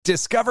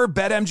Discover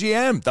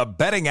BetMGM, the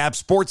betting app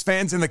sports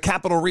fans in the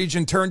capital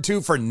region turn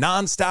to for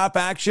nonstop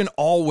action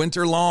all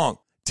winter long.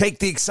 Take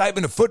the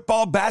excitement of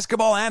football,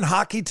 basketball, and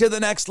hockey to the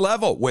next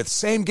level with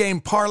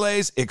same-game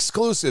parlays,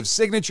 exclusive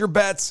signature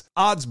bets,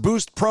 odds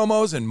boost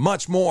promos, and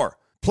much more.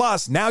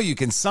 Plus, now you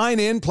can sign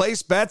in,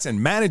 place bets,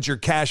 and manage your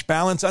cash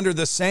balance under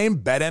the same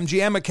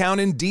BetMGM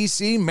account in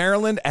D.C.,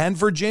 Maryland, and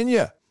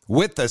Virginia.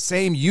 With the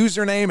same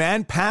username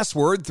and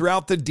password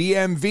throughout the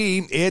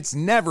DMV, it's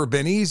never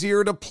been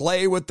easier to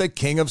play with the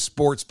king of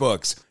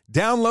sportsbooks.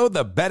 Download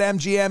the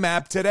BetMGM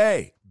app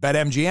today.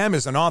 BetMGM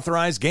is an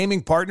authorized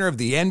gaming partner of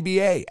the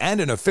NBA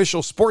and an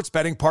official sports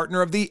betting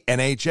partner of the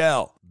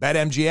NHL.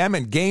 BetMGM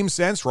and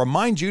GameSense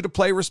remind you to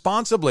play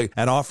responsibly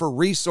and offer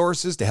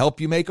resources to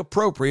help you make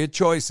appropriate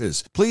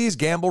choices. Please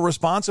gamble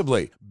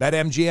responsibly.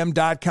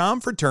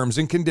 BetMGM.com for terms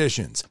and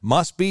conditions.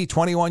 Must be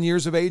 21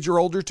 years of age or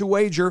older to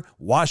wager.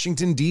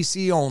 Washington,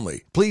 D.C.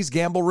 only. Please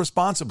gamble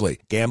responsibly.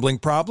 Gambling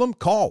problem?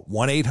 Call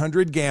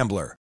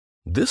 1-800-GAMBLER.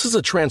 This is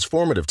a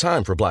transformative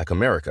time for Black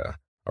America.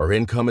 Our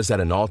income is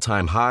at an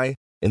all-time high,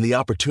 and the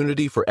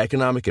opportunity for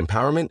economic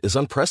empowerment is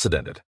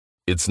unprecedented.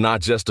 It's not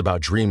just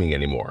about dreaming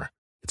anymore.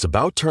 It's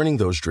about turning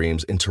those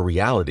dreams into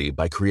reality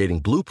by creating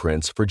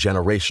blueprints for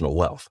generational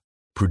wealth.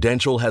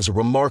 Prudential has a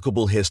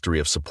remarkable history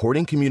of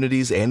supporting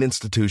communities and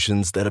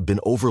institutions that have been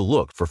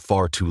overlooked for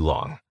far too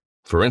long.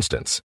 For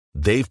instance,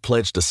 they've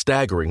pledged a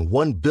staggering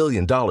 $1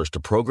 billion to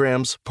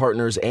programs,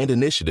 partners, and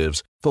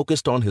initiatives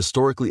focused on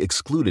historically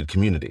excluded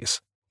communities.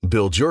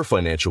 Build your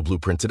financial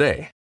blueprint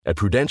today at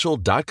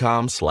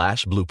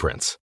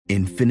prudential.com/blueprints.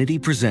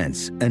 Infiniti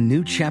presents a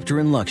new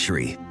chapter in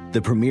luxury,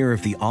 the premiere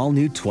of the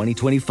all-new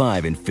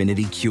 2025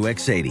 Infiniti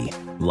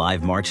QX80,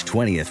 live March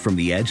 20th from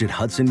the Edge at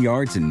Hudson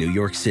Yards in New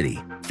York City,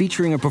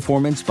 featuring a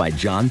performance by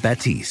John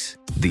Batiste.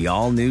 The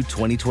all-new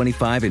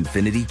 2025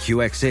 Infiniti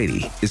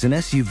QX80 is an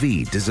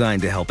SUV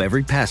designed to help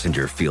every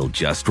passenger feel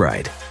just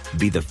right.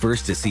 Be the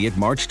first to see it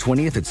March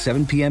 20th at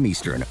 7 p.m.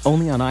 Eastern,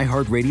 only on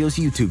iHeartRadio's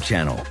YouTube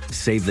channel.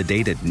 Save the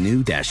date at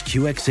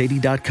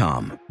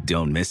new-QX80.com.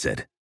 Don't miss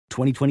it.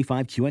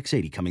 2025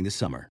 QX80 coming this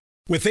summer.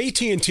 With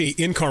AT&T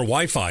in-car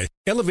Wi-Fi,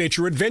 elevate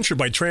your adventure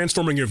by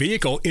transforming your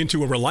vehicle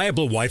into a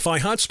reliable Wi-Fi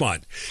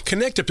hotspot.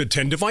 Connect up to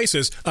 10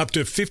 devices up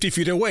to 50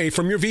 feet away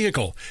from your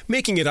vehicle,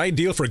 making it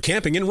ideal for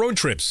camping and road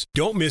trips.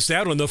 Don't miss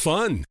out on the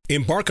fun.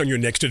 Embark on your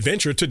next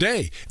adventure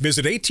today.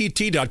 Visit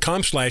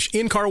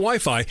att.com/in-car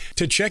Wi-Fi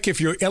to check if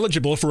you're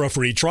eligible for a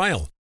free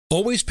trial.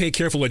 Always pay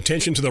careful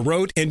attention to the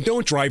road and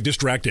don't drive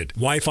distracted.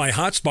 Wi-Fi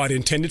hotspot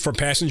intended for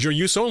passenger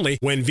use only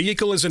when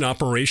vehicle is in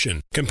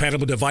operation.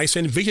 Compatible device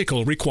and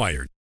vehicle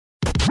required.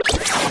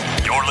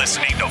 You're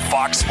listening to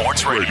Fox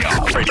Sports Radio.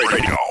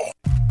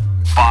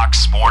 Fox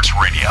Sports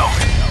Radio.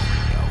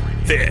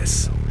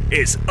 This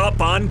is Up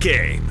on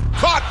Game.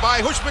 Caught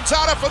by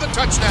Hushmanzada for the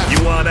touchdown.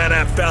 You want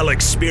NFL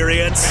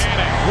experience?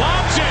 Manning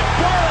lobs it.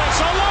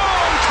 Burris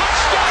alone.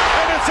 Touchdown.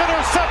 And it's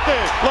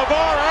intercepted.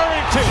 LeVar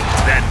Arrington.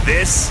 Then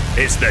this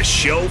is the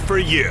show for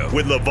you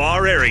with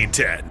LeVar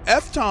Arrington.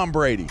 F. Tom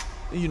Brady.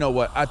 You know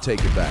what? I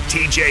take it back.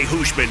 TJ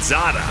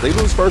Hushmanzada. They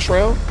lose first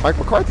round. Mike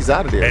McCarthy's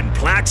out of there. And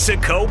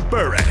Plaxico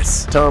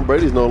Burress. Tom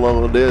Brady's no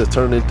longer there. It's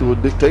turned into a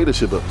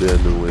dictatorship up there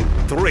in New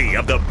England. Three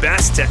of the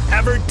best to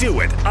ever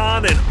do it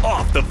on and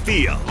off the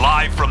field.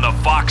 Live from the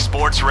Fox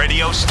Sports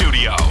Radio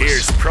studios.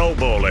 Here's Pro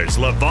Bowlers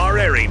LeVar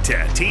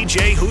Arrington,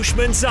 TJ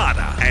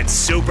Hushmanzada, and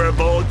Super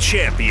Bowl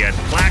champion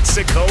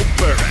Plaxico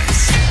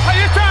Burress.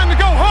 Hey, it's time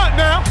to go hunt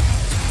now.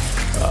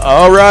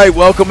 All right,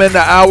 welcome into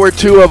hour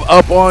 2 of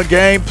Up on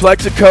Game.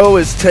 Plexico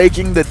is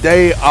taking the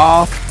day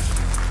off.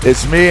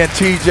 It's me and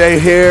TJ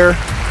here.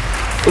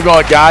 We're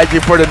going to guide you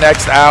for the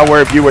next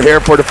hour. If you were here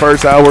for the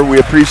first hour, we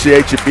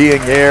appreciate you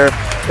being here.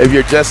 If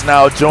you're just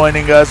now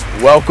joining us,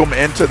 welcome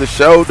into the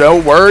show. No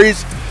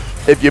worries.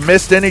 If you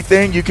missed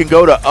anything, you can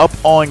go to Up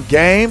on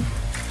Game,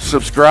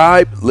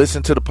 subscribe,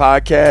 listen to the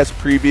podcast,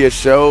 previous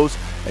shows,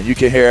 and you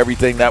can hear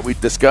everything that we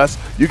discussed.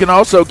 You can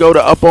also go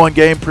to Up on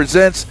Game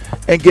Presents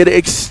and get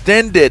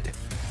extended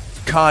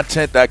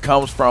content that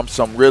comes from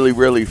some really,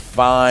 really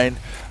fine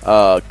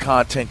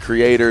content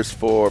creators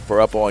for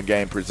Up on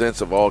Game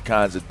Presents of all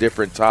kinds of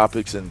different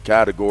topics and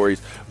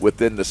categories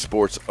within the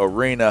sports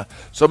arena.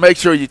 So make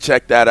sure you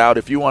check that out.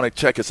 If you want to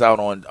check us out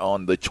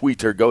on the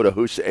Twitter, go to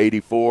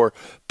Hush84,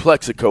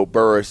 Plexico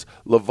Burress,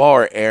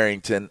 LeVar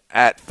Arrington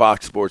at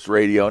Fox Sports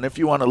Radio. And if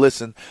you want to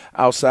listen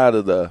outside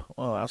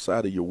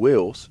of your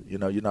wheels,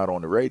 you're not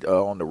on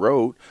the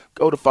road,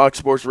 go to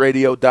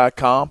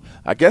foxsportsradio.com.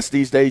 I guess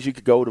these days you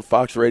could go to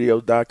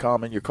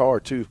foxradio.com in your car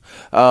too.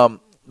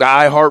 The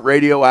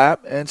iHeartRadio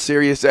app and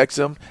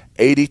SiriusXM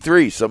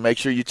 83. So make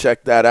sure you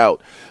check that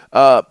out.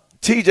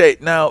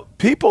 TJ, now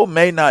people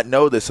may not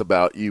know this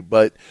about you,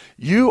 but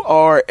you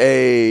are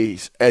a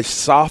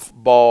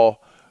softball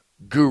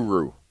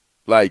guru.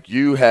 Like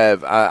you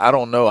have, I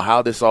don't know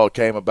how this all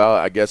came about.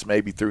 I guess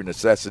maybe through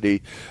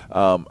necessity.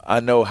 I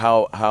know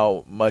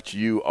how much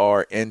you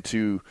are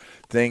into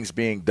things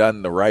being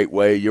done the right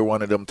way. You're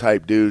one of them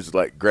type dudes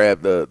like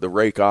grab the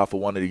rake off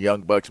of one of the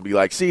young bucks and be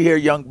like, see here,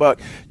 young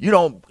buck, you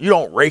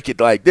don't rake it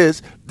like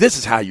this. This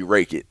is how you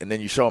rake it. And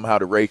then you show them how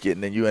to rake it,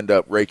 and then you end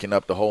up raking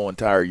up the whole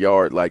entire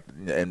yard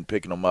and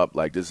picking them up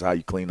like this is how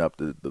you clean up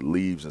the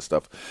leaves and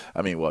stuff.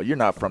 I mean, well, you're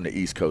not from the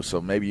East Coast,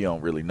 so maybe you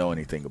don't really know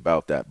anything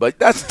about that. But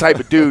that's the type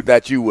of dude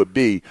that you would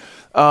be.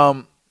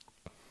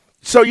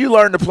 So you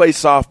learn to play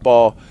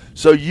softball,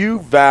 so you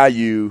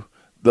value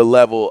the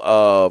level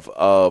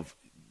of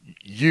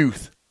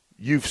youth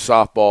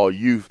softball,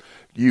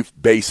 youth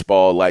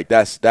baseball. Like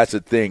that's a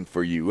thing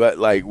for you.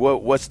 Like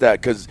what's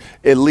that? Because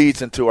it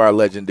leads into our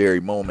legendary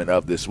moment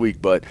of this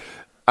week. But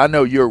I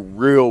know you're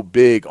real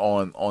big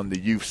on the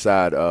youth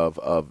side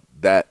of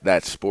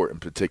that sport in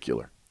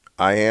particular.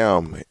 I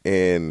am,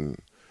 and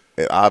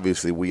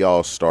obviously we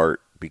all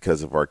start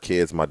because of our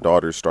kids. My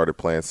daughter started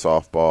playing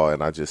softball,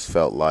 and I just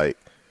felt like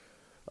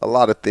a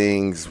lot of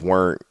things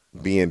weren't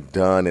being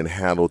done and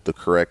handled the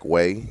correct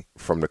way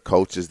from the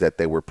coaches that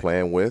they were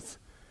playing with.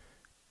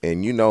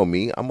 And you know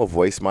me, I'm going to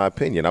voice my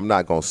opinion. I'm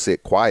not going to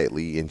sit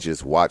quietly and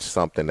just watch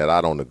something that I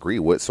don't agree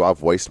with. So I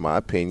voiced my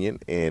opinion,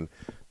 and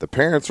the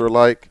parents were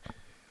like,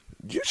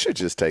 you should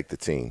just take the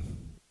team.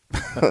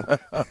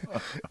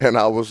 And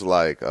I was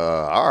like,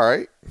 all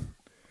right.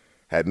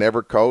 Had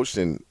never coached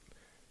and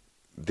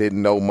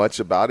didn't know much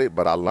about it,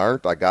 but I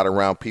learned. I got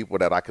around people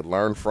that I could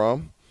learn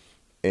from.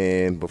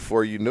 And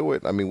before you knew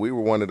it, I mean, we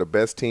were one of the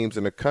best teams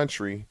in the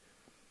country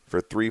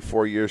for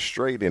 3-4 years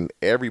straight, and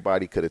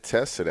everybody could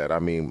attest to that. I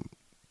mean,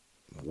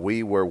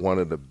 we were one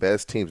of the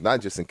best teams,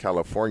 not just in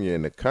California,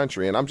 in the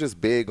country. And I'm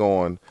just big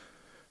on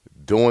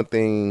doing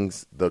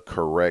things the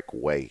correct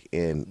way.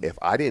 And if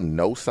I didn't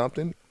know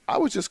something, I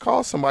would just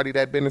call somebody that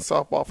had been in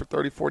softball for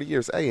 30, 40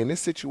 years. Hey, in this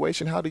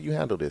situation, how do you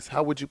handle this?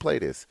 How would you play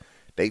this?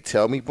 They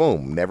tell me,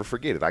 boom, never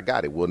forget it. I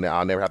got it. Well, now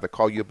I'll never have to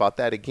call you about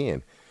that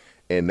again.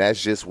 And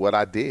that's just what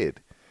I did.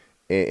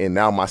 And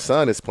now my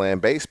son is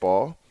playing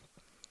baseball,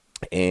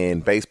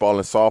 and baseball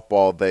and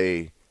softball,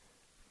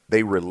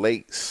 they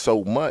relate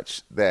so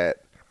much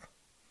that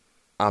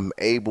I'm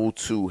able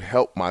to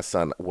help my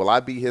son. Will I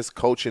be his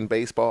coach in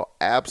baseball?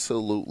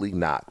 Absolutely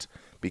not,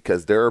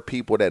 because there are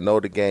people that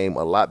know the game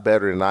a lot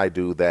better than I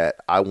do that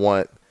I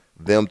want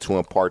them to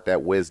impart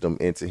that wisdom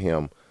into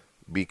him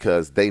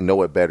because they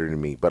know it better than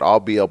me. But I'll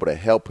be able to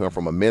help him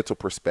from a mental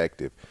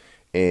perspective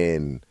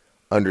and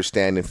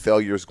understanding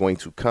failure is going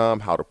to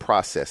come, how to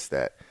process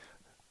that.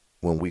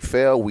 When we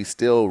fail, we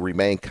still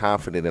remain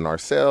confident in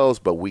ourselves,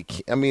 but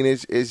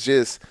it's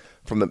just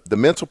from the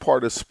mental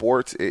part of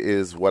sports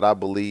is what I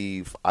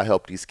believe I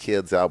help these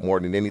kids out more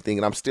than anything.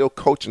 And I'm still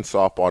coaching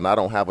softball, and I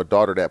don't have a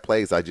daughter that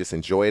plays. I just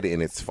enjoy it,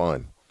 and it's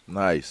fun.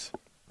 Nice.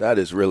 That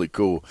is really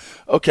cool.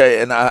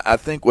 Okay, and I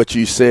think what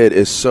you said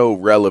is so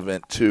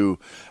relevant to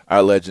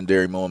our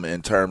legendary moment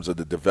in terms of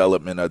the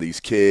development of these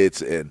kids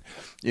and,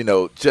 you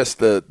know, just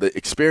the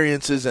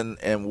experiences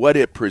and what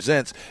it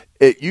presents.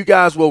 You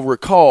guys will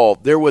recall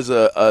there was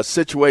a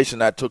situation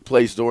that took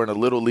place during the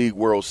Little League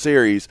World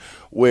Series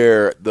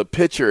where the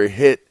pitcher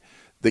hit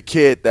the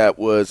kid that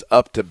was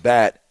up to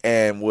bat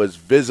and was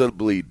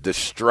visibly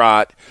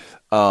distraught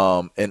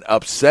and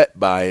upset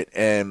by it,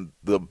 and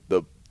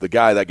the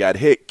guy that got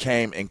hit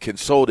came and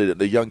consoled it.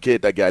 The young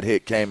kid that got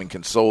hit came and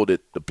consoled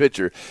it, the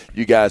pitcher.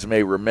 You guys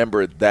may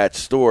remember that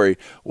story.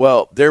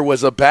 Well, there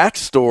was a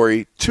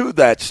backstory to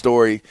that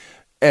story,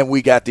 and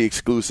we got the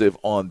exclusive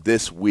on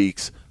this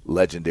week's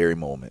legendary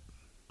moment.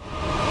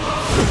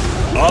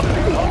 Up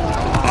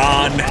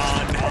on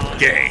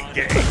Game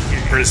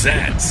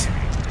presents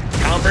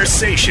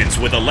Conversations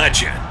with a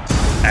Legend.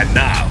 And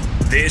now,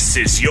 this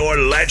is your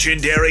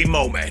legendary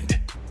moment.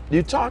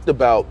 You talked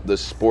about the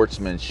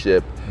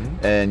sportsmanship,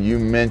 and you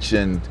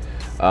mentioned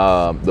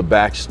the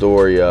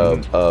backstory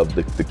of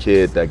the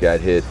kid that got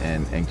hit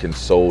and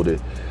consoled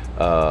it,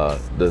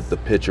 the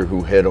pitcher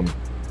who hit him.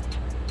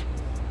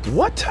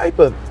 What type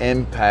of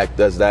impact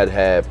does that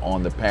have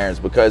on the parents?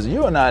 Because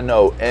you and I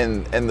know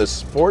in the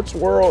sports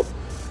world,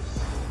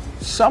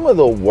 some of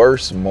the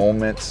worst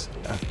moments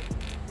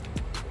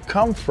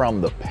come from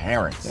the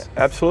parents.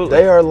 Yeah, absolutely.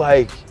 They are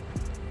like,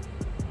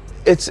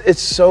 it's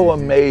so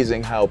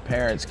amazing how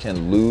parents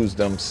can lose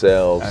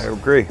themselves. I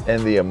agree.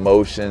 And the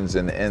emotions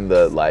and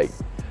the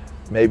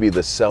maybe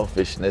the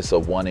selfishness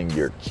of wanting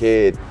your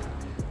kid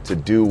to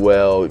do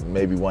well,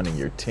 maybe wanting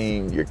your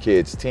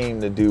kid's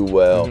team to do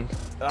well.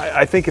 Mm-hmm.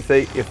 I think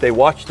if they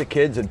watch the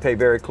kids and pay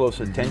very close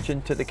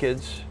attention to the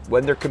kids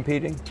when they're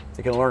competing,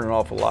 they can learn an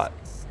awful lot.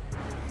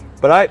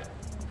 But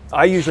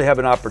I usually have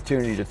an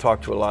opportunity to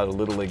talk to a lot of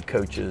Little League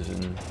coaches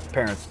and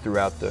parents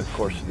throughout the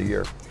course of the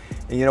year.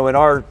 And you know, in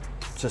our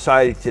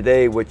society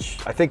today, which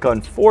I think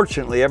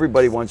unfortunately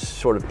everybody wants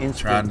sort of instant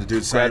trying to do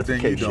the same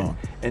thing you don't.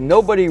 And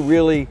nobody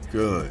really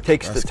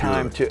takes the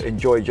time to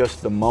enjoy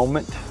just the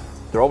moment.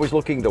 They're always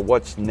looking to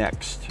what's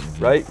next,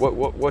 right?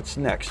 What's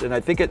next? And I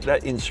think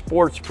that in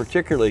sports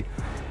particularly,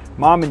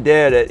 mom and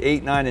dad at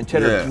 8, 9, and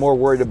 10 are more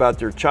worried about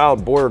their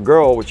child, boy or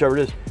girl, whichever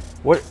it is,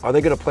 what are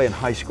they going to play in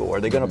high school?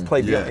 Are they going to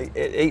play at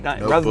 8,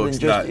 9, rather than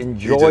just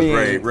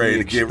enjoying the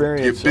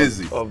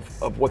experience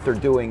of what they're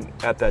doing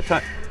at that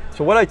time?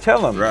 So what I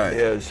tell them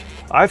is,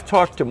 I've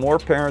talked to more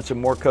parents and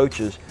more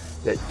coaches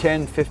that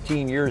 10,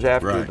 15 years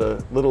after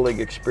the Little League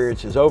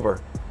experience is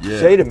over,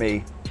 say to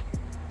me,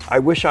 I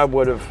wish I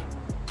would have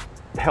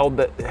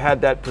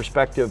had that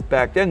perspective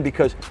back then,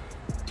 because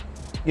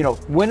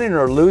winning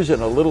or losing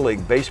a Little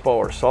League baseball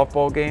or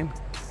softball game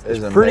is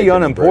pretty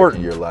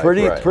unimportant.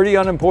 Pretty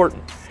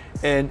unimportant.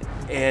 And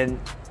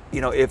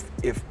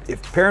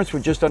if parents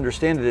would just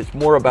understand that it's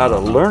more about a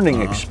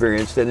learning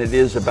experience than it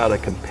is about a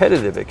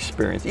competitive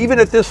experience, even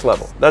at this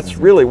level. That's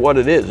really what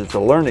it is. It's a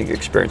learning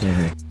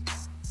experience.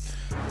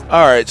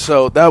 All right,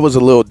 so that was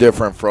a little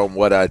different from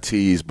what I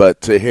teased,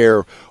 but to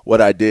hear what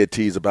I did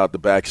tease about the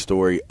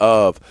backstory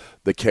of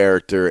the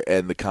character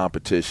and the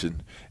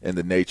competition and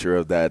the nature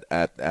of that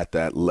at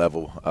that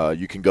level,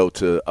 you can go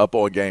to Up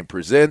On Game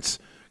Presents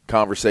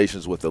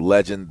Conversations with a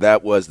Legend.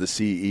 That was the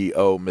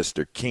CEO,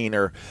 Mr.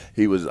 Keener.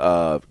 He was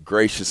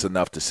gracious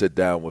enough to sit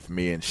down with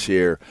me and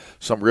share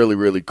some really,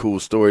 really cool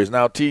stories.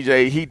 Now,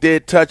 TJ, he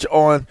did touch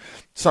on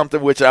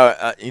something which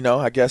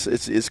I guess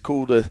it's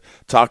cool to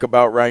talk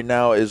about right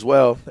now as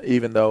well,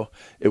 even though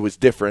it was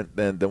different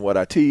than what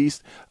I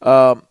teased.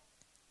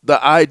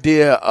 The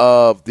idea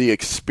of the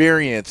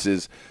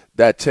experiences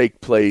that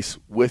take place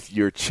with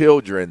your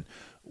children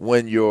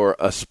when you're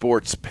a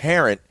sports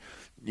parent.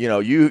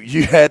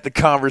 You had the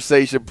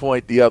conversation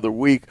point the other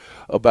week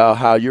about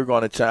how you're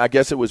going to I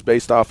guess it was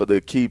based off of the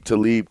Aqib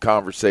Talib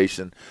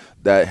conversation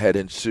that had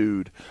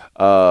ensued.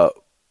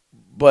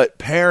 But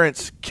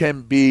parents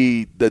can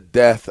be the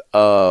death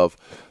of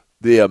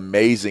the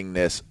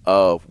amazingness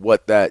of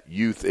what that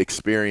youth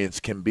experience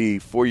can be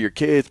for your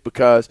kids,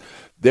 because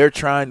they're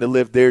trying to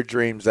live their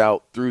dreams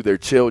out through their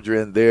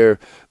children.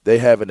 They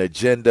have an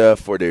agenda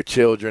for their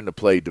children to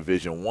play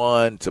Division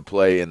I, to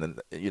play in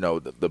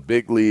the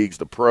big leagues,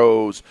 the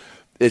pros.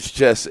 It's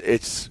just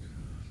it's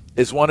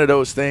one of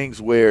those things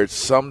where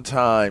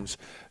sometimes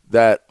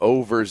that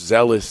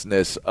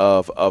overzealousness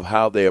of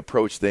how they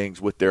approach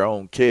things with their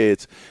own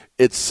kids,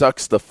 it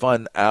sucks the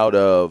fun out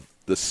of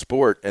the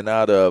sport and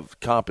out of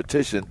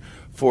competition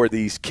for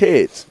these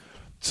kids.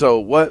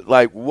 So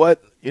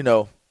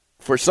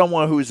for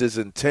someone who's as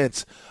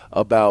intense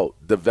about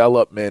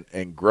development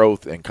and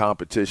growth and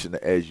competition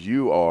as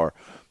you are,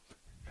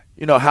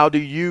 how do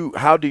you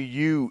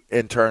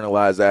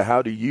internalize that?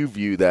 How do you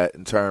view that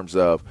in terms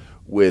of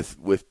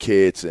with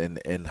kids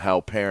and how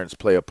parents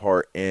play a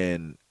part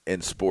in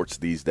sports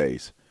these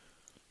days?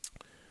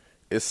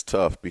 It's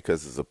tough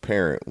because as a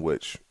parent,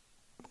 which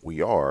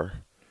we are,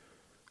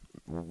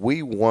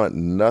 we want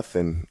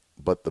nothing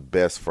but the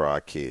best for our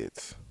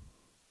kids.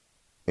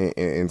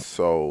 And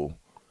so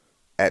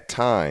at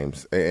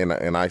times,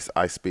 and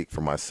I speak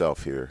for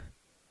myself here,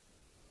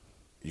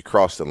 you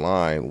cross the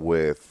line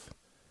with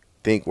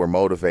think we're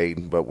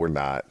motivating, but we're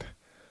not.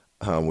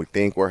 We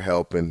think we're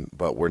helping,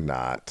 but we're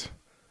not.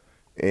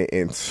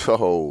 And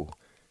so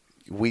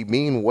we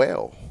mean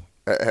well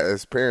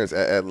as parents,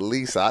 at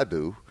least I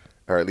do,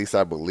 or at least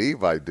I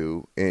believe I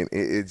do. And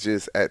it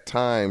just at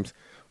times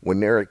when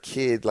they're a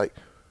kid, like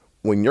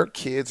when your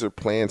kids are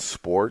playing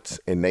sports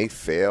and they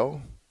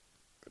fail,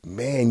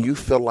 man, you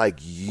feel like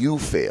you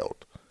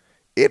failed.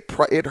 It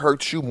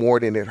hurts you more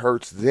than it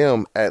hurts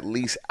them, at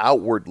least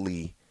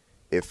outwardly.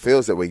 It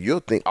feels that way.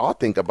 I'll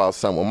think about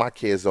something when my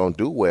kids don't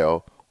do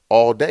well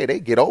all day. They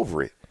get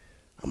over it.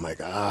 I'm like,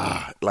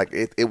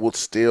 it will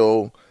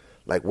still,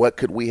 like, what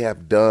could we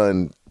have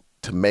done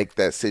to make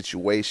that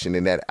situation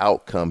and that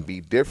outcome be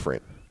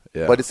different?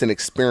 Yeah. But it's an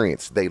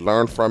experience. They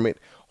learn from it.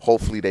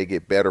 Hopefully they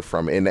get better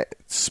from it. And that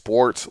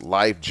sports,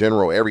 life,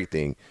 general,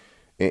 everything.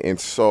 And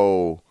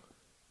so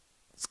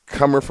it's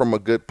coming from a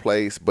good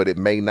place, but it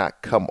may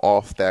not come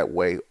off that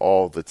way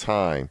all the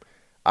time.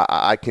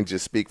 I can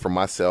just speak for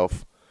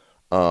myself.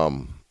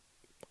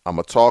 I'm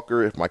a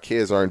talker. If my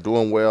kids aren't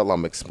doing well,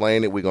 I'm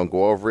explaining it. We're going to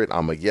go over it.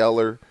 I'm a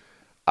yeller.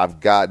 As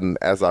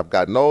I've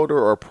gotten older,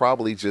 or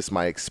probably just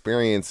my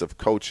experience of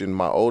coaching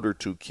my older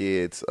two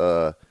kids,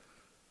 the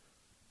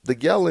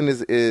yelling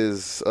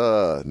is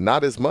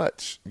not as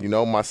much.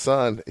 My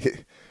son,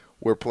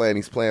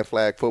 he's playing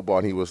flag football,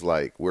 and he was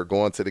like, we're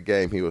going to the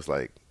game. He was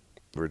like,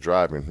 we're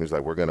driving. He was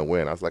like, we're going to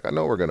win. I was like, I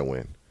know we're going to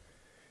win.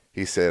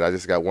 He said, I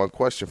just got one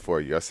question for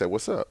you. I said,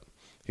 what's up?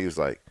 He was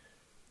like,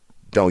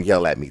 don't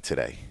yell at me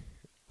today.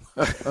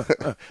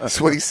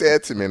 That's what he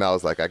said to me, and I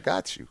was like, I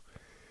got you.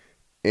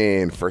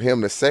 And for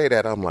him to say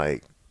that, I'm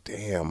like,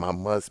 damn, I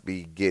must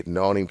be getting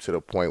on him to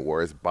the point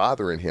where it's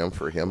bothering him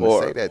for him to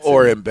say that to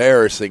or me.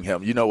 Embarrassing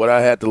him. What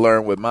I had to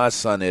learn with my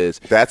son is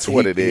that's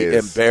what it is. He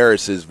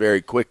embarrasses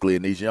very quickly,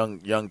 and these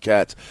young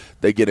cats,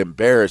 they get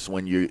embarrassed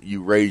when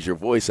you raise your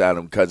voice at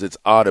them because it's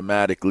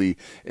automatically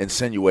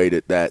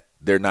insinuated that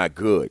they're not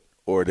good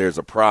or there's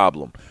a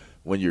problem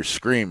when you're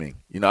screaming.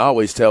 I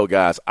always tell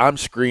guys, I'm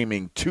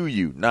screaming to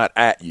you, not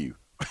at you.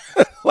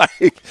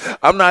 Like,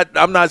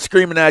 I'm not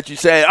screaming at you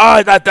saying,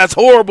 "Oh, that's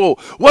horrible.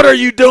 What are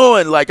you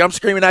doing?" Like, I'm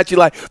screaming at you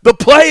like, "The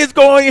play is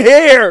going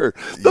here.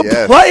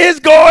 The play is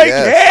going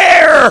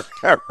here."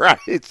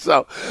 Right.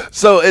 So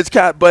it's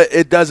but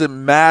it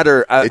doesn't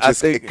matter. I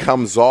think it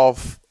comes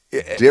off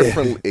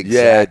differently. Exactly.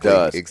 Yeah, it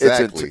does.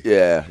 Exactly.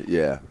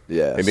 Yeah.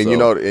 And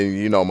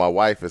then my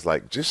wife is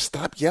like, "Just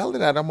stop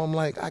yelling at him." I'm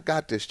like, "I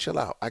got this. Chill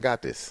out. I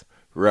got this."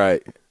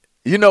 Right.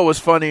 You know what's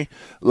funny?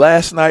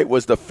 Last night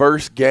was the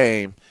first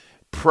game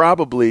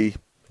probably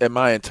in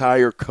my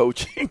entire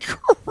coaching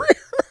career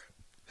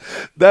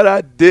that I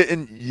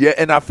didn't yell.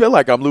 And I feel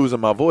like I'm losing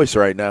my voice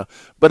right now,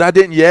 but I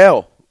didn't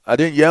yell. I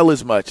didn't yell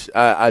as much.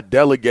 I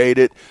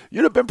delegated.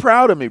 You'd have been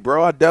proud of me,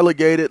 bro. I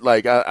delegated.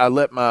 Like, I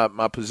let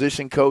my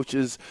position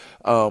coaches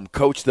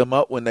coach them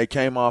up when they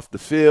came off the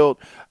field.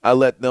 I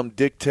let them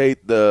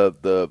dictate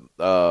the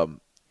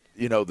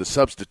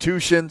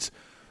substitutions.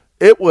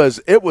 It was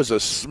a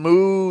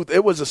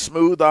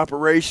smooth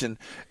operation,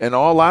 and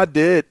all I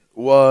did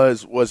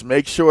was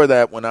make sure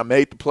that when I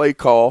made the play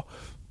call,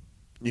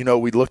 we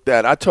looked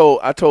at. I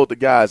told the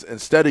guys,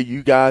 instead of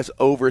you guys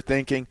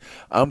overthinking,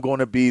 I'm going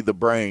to be the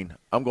brain.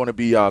 I'm going to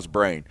be y'all's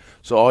brain.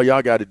 So all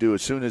y'all got to do,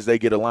 as soon as they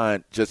get a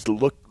line, just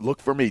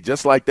look for me.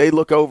 Just like they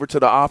look over to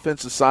the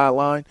offensive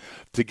sideline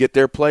to get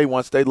their play.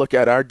 Once they look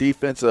at our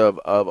defense of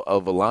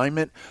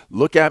alignment,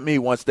 look at me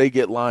once they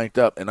get lined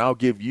up, and I'll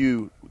give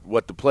you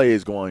what the play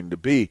is going to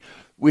be.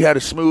 We had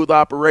a smooth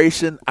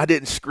operation. I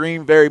didn't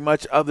scream very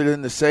much other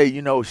than to say,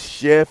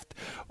 shift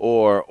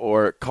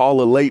or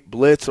call a late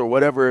blitz or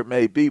whatever it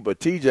may be. But,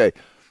 TJ,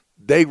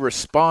 they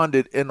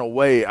responded in a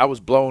way. I was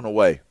blown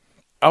away.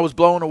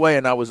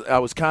 And I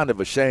was kind of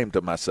ashamed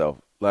of myself.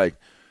 Like,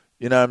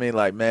 you know what I mean?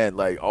 Like, man,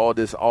 like all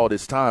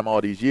this time,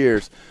 all these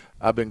years,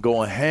 I've been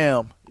going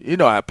ham.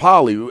 At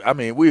Poly, I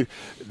mean,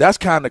 that's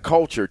kind of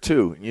culture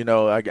too.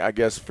 I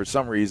guess for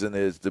some reason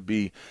is to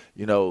be,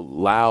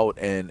 loud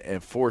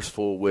and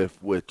forceful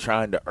with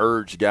trying to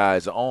urge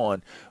guys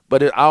on.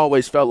 But I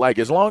always felt like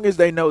as long as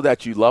they know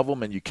that you love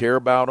them and you care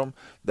about them,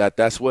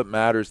 that's what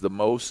matters the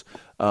most.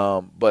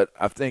 But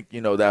I think,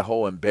 that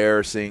whole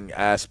embarrassing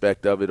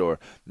aspect of it, or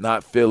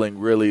not feeling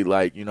really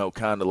like,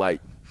 kind of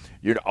like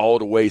you're all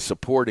the way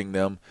supporting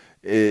them,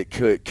 it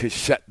could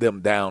shut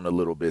them down a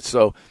little bit.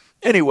 So,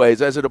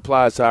 anyways, as it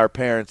applies to our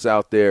parents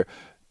out there,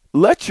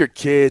 let your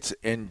kids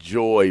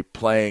enjoy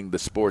playing the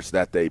sports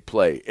that they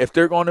play. If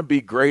they're going to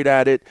be great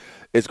at it,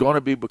 it's going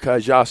to be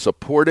because y'all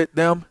supported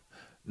them,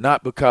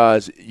 not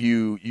because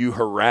you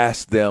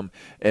harassed them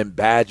and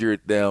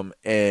badgered them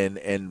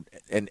and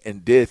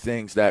did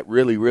things that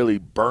really, really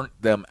burnt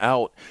them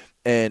out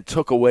and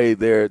took away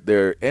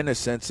their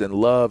innocence and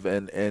love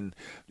and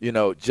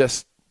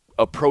just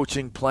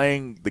approaching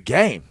playing the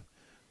game.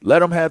 Let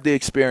them have the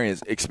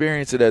experience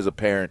it as a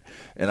parent,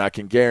 and I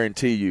can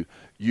guarantee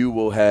you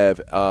will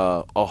have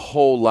a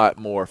whole lot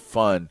more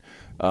fun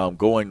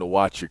going to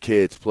watch your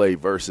kids play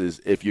versus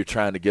if you're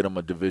trying to get them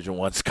a Division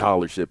I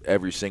scholarship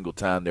every single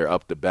time they're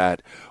up to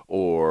bat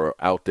or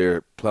out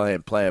there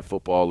playing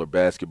football or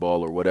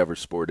basketball or whatever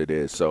sport it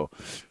is. So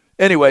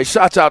anyway,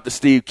 shouts out to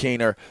Steve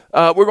Keener.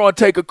 We're going to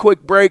take a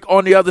quick break.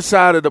 On the other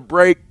side of the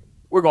break,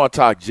 we're going to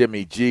talk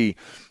Jimmy G.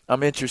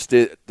 I'm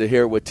interested to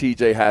hear what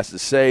TJ has to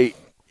say.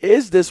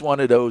 Is this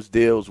one of those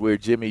deals where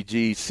Jimmy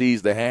G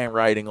sees the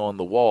handwriting on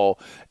the wall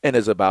and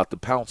is about to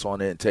pounce on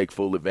it and take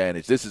full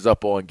advantage? This is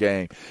Up On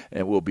Game,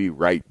 and we'll be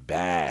right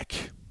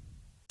back.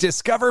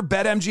 Discover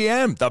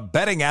BetMGM, the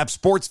betting app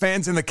sports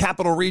fans in the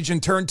capital region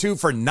turn to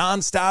for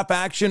nonstop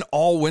action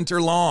all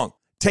winter long.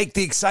 Take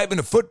the excitement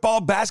of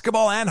football,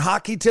 basketball, and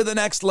hockey to the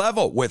next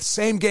level with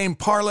same-game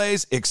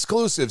parlays,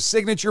 exclusive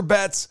signature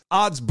bets,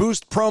 odds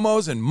boost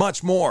promos, and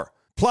much more.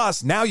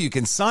 Plus, now you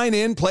can sign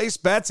in, place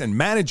bets, and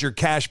manage your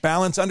cash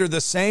balance under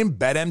the same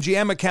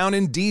BetMGM account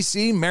in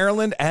D.C.,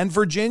 Maryland, and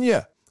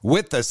Virginia.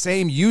 With the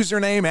same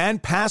username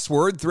and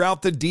password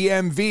throughout the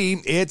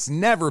DMV, it's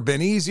never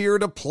been easier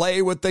to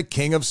play with the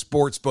king of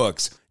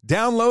sportsbooks.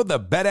 Download the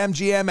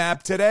BetMGM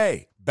app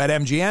today.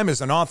 BetMGM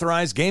is an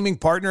authorized gaming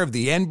partner of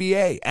the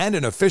NBA and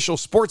an official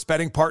sports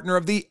betting partner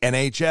of the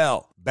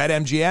NHL.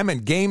 BetMGM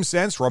and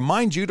GameSense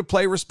remind you to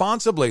play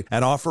responsibly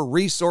and offer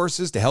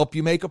resources to help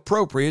you make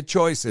appropriate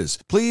choices.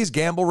 Please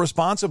gamble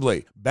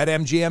responsibly.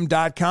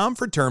 BetMGM.com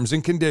for terms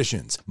and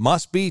conditions.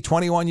 Must be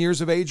 21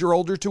 years of age or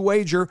older to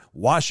wager.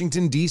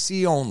 Washington,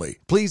 D.C. only.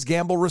 Please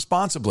gamble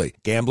responsibly.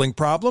 Gambling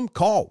problem?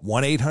 Call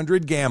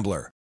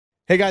 1-800-GAMBLER.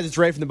 Hey guys, it's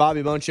Ray from the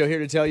Bobby Bones Show here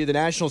to tell you the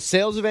national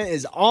sales event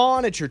is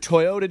on at your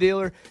Toyota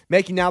dealer,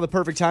 making now the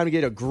perfect time to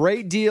get a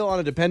great deal on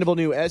a dependable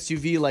new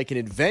SUV like an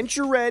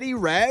adventure-ready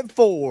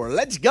RAV4.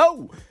 Let's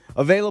go!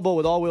 Available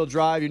with all-wheel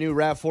drive, your new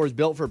RAV4 is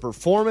built for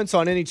performance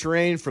on any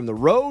terrain, from the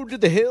road to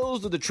the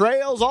hills to the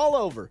trails, all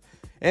over.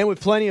 And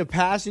with plenty of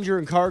passenger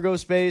and cargo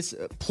space,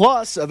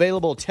 plus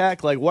available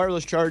tech like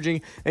wireless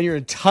charging, and your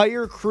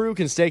entire crew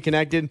can stay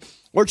connected.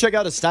 Or check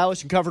out a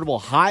stylish and comfortable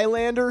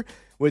Highlander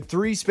with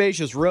 3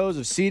 spacious rows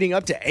of seating,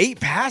 up to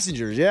 8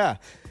 passengers, yeah.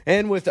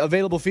 And with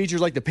available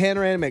features like the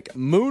panoramic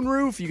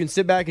moonroof, you can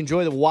sit back and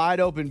enjoy the wide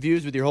open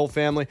views with your whole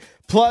family.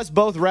 Plus,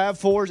 both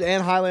RAV4s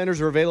and Highlanders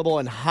are available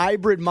in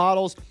hybrid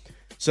models.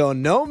 So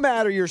no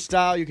matter your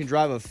style, you can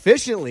drive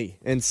efficiently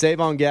and save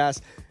on gas.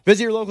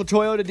 Visit your local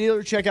Toyota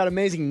dealer. Check out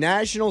amazing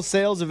national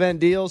sales event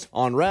deals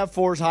on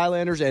RAV4s,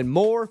 Highlanders, and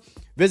more.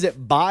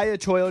 Visit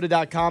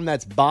buyatoyota.com.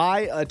 That's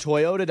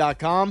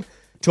buyatoyota.com.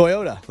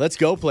 Toyota, let's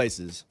go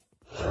places.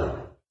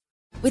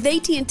 With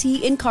AT&T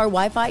in-car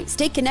Wi-Fi,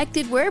 stay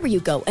connected wherever you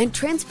go and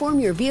transform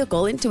your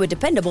vehicle into a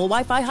dependable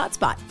Wi-Fi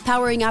hotspot.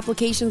 Powering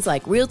applications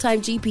like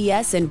real-time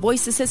GPS and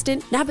voice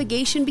assistant,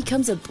 navigation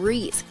becomes a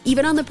breeze.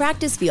 Even on the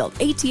practice field,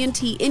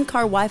 AT&T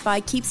in-car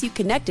Wi-Fi keeps you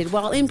connected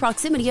while in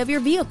proximity of your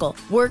vehicle.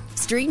 Work,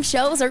 stream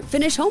shows, or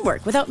finish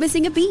homework without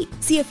missing a beat.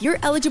 See if you're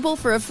eligible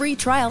for a free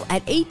trial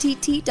at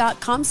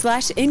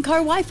att.com/in-car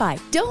Wi-Fi.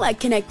 Don't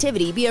let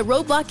connectivity be a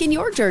roadblock in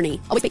your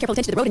journey. Always pay careful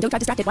attention to the road and don't drive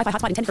distracted. Wi-Fi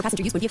hotspot intended for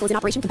passenger use when vehicle is in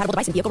operation. Compatible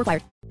device and vehicle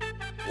required.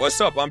 What's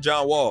up? I'm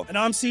John Wall. And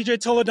I'm CJ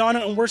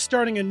Toledano, and we're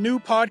starting a new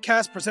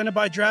podcast presented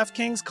by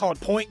DraftKings called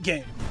Point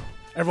Game.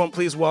 Everyone,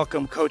 please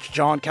welcome Coach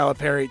John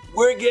Calipari.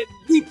 We're getting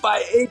beat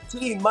by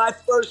 18. My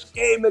first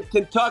game in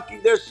Kentucky,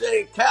 they're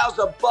saying Cal's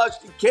a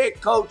bust. He can't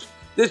coach.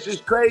 This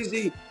is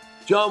crazy.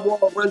 John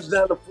Wall runs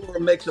down the floor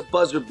and makes a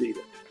buzzer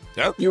beater.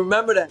 Yep. You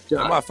remember that, John?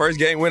 That's my first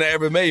game win I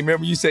ever made.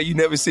 Remember you said you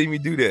never see me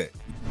do that.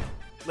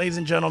 Ladies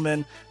and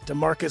gentlemen,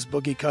 DeMarcus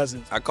Boogie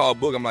Cousins. I called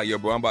Boog. I'm like, yo,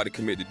 bro, I'm about to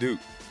commit to Duke.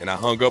 And I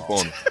hung up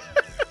on him.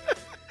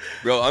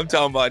 Bro, I'm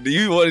talking about, do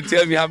you want to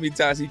tell me how many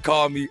times he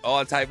called me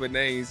all type of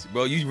names?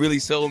 Bro, you really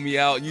sold me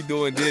out. You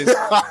doing this.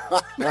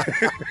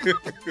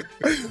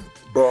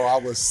 Bro, I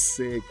was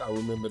sick. I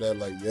remember that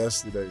like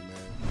yesterday,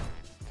 man.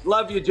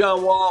 Love you,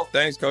 John Wall.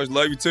 Thanks, Coach.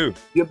 Love you, too.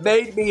 You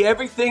made me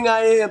everything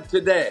I am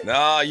today.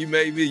 Nah, you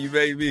made me. You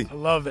made me. I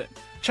love it.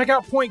 Check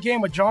out Point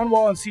Game with John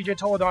Wall and CJ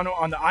Toledano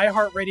on the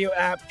iHeartRadio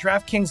app,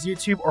 DraftKings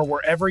YouTube, or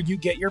wherever you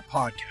get your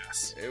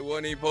podcasts. It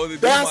wasn't even supposed to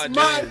be That's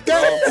my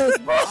game,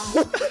 bro.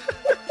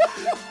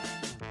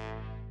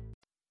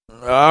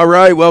 All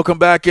right, welcome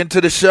back into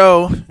the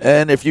show.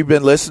 And if you've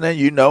been listening,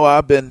 you know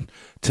I've been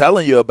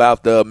telling you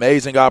about the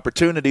amazing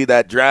opportunity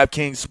that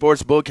DraftKings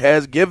Sportsbook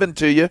has given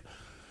to you.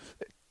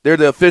 They're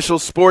the official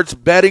sports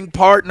betting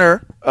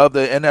partner of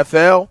the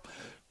NFL.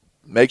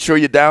 Make sure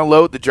you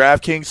download the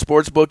DraftKings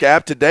Sportsbook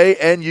app today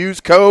and use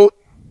code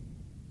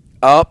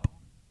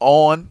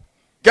UPONGAME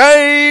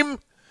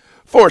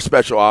for a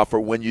special offer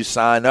when you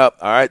sign up.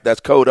 All right, that's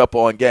code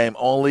UPONGAME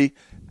only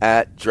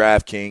at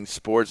DraftKings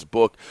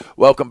Sportsbook.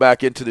 Welcome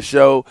back into the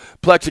show.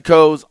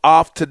 Plexico's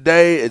off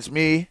today. It's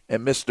me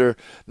and Mr.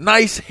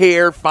 Nice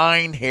Hair,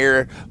 Fine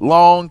Hair,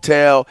 Long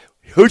Tail,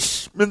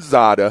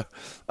 Hushmanzada.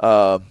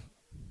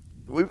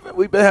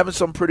 We've been having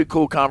some pretty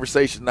cool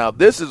conversations. Now,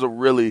 this is a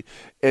really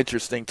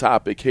interesting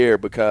topic here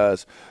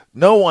because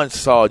no one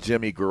saw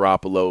Jimmy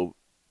Garoppolo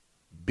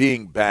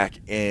being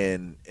back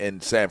in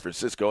San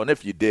Francisco. And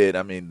if you did,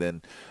 I mean,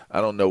 then I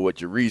don't know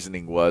what your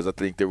reasoning was. I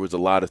think there was a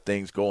lot of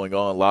things going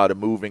on, a lot of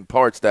moving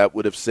parts that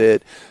would have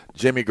said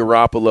Jimmy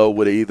Garoppolo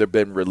would have either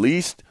been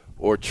released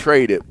or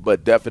traded,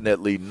 but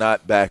definitely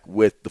not back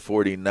with the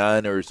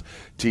 49ers,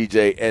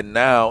 TJ. And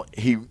now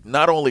he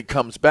not only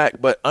comes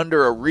back, but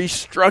under a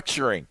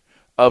restructuring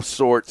of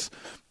sorts.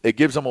 It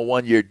gives him a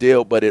one-year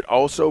deal, but it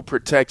also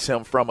protects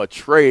him from a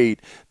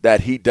trade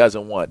that he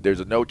doesn't want. There's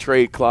a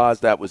no-trade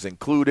clause that was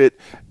included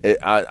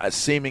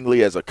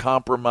seemingly as a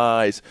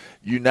compromise.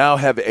 You now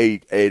have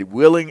a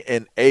willing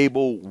and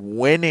able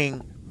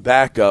winning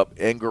backup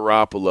in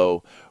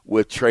Garoppolo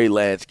with Trey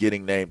Lance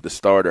getting named the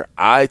starter.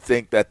 I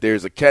think that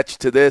there's a catch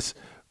to this,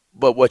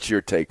 but what's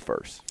your take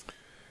first?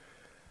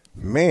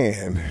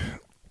 Man,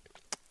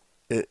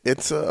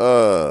 it's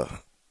a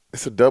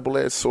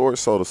double-edged sword,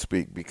 so to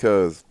speak,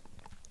 because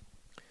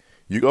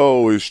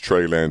it's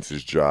Trey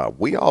Lance's job.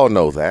 We all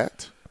know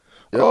that.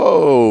 Yep.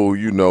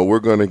 We're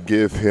going to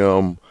give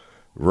him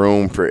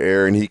room for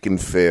error and he can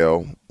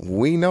fail.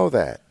 We know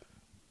that.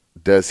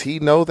 Does he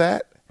know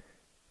that?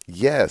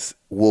 Yes.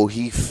 Will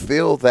he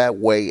feel that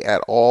way at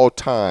all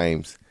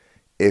times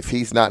if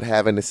he's not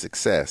having a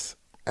success?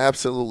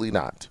 Absolutely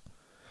not.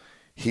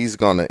 He's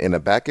going to, in the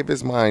back of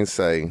his mind,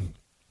 say,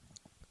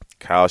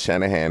 Kyle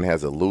Shanahan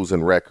has a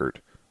losing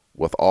record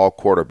with all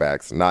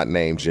quarterbacks not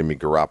named Jimmy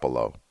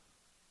Garoppolo.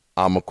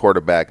 I'm a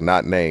quarterback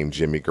not named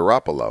Jimmy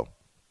Garoppolo.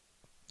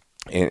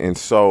 And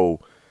so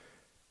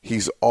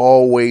he's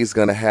always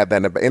going to have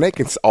that. And they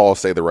can all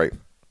say the right,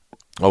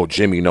 oh,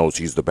 Jimmy knows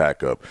he's the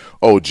backup.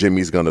 Oh,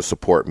 Jimmy's going to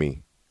support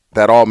me.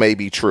 That all may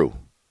be true.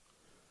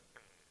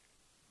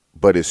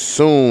 But as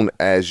soon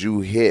as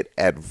you hit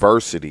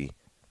adversity,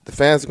 the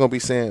fans are going to be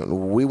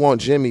saying, we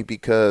want Jimmy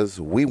because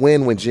we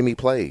win when Jimmy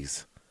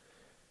plays.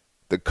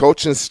 The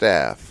coaching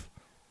staff,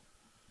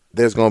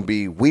 there's going to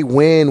be, we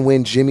win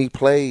when Jimmy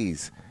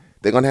plays.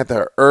 They're going to have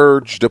the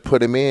urge to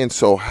put him in.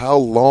 So how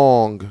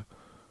long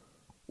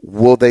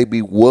will they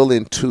be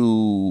willing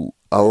to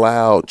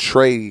allow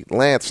Trey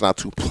Lance not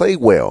to play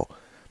well?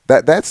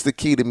 That's the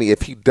key to me.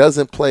 If he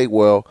doesn't play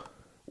well,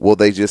 will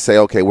they just say,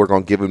 okay, we're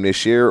going to give him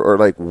this year? Or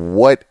like,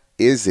 what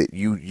is it?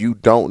 You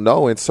don't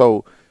know. And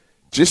so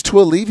just to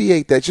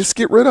alleviate that, just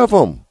get rid of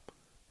them.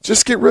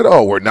 Just get rid of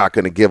them. Oh, we're not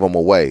going to give them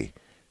away.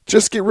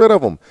 Just get rid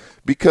of them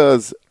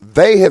because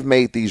they have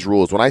made these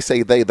rules. When I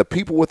say they, the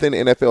people within the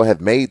NFL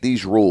have made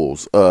these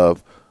rules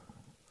of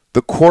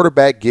the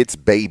quarterback gets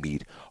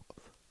babied.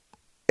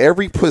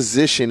 Every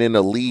position in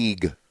the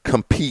league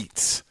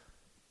competes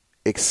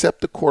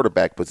except the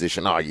quarterback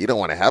position. Oh, you don't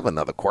want to have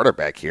another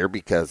quarterback here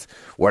because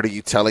what are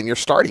you telling your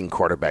starting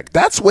quarterback?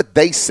 That's what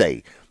they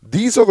say.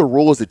 These are the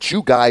rules that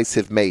you guys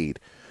have made.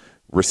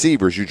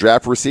 Receivers, you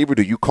draft a receiver.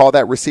 Do you call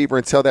that receiver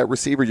and tell that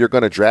receiver you're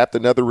going to draft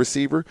another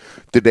receiver?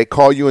 Did they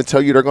call you and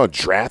tell you they're going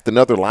to draft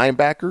another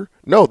linebacker?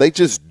 No, they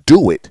just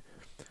do it.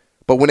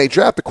 But when they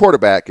draft the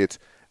quarterback, it's,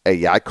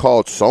 hey, I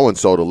called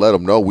so-and-so to let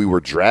them know we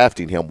were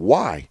drafting him.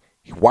 Why?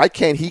 Why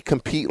can't he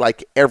compete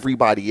like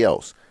everybody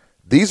else?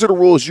 These are the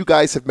rules you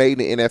guys have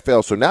made in the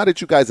NFL. So now that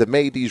you guys have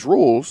made these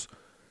rules,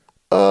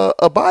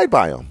 abide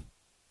by them.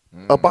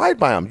 Abide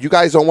by them. You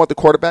guys don't want the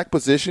quarterback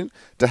position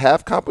to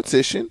have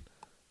competition.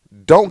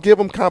 Don't give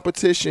him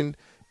competition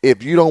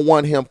if you don't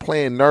want him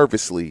playing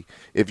nervously,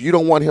 if you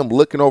don't want him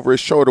looking over his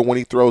shoulder when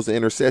he throws the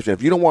interception,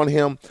 if you don't want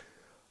him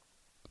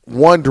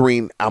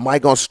wondering, am I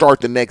going to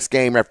start the next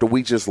game after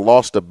we just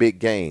lost a big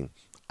game?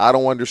 I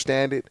don't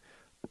understand it.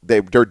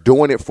 They're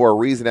doing it for a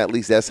reason. At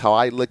least that's how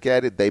I look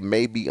at it. They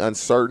may be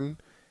uncertain,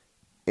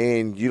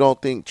 and you don't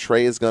think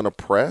Trey is going to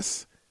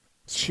press?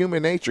 It's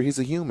human nature. He's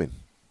a human.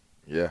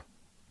 Yeah.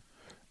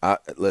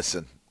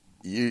 Listen,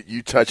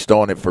 you touched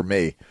on it for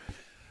me.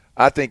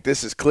 I think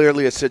this is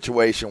clearly a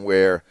situation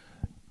where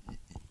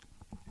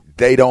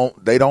they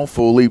don't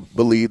fully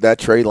believe that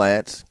Trey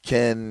Lance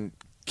can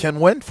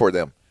win for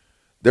them.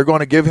 They're going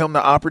to give him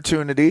the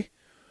opportunity,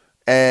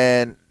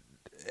 and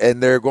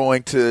they're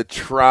going to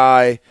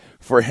try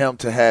for him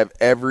to have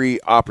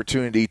every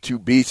opportunity to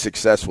be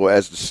successful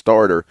as the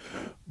starter,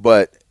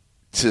 but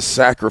to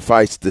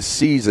sacrifice the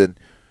season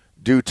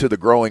due to the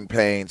growing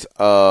pains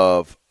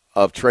of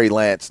Trey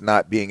Lance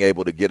not being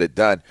able to get it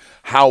done.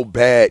 How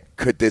bad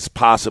could this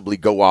possibly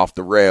go off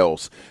the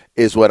rails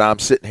is what I'm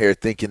sitting here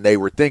thinking they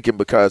were thinking,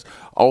 because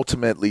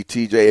ultimately,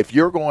 TJ, if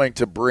you're going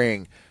to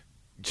bring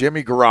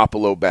Jimmy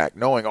Garoppolo back,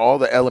 knowing all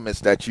the elements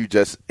that you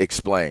just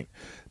explained,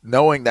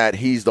 knowing that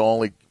he's the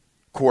only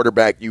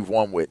quarterback you've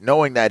won with,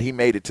 knowing that he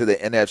made it to the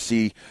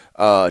NFC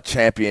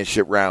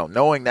championship round,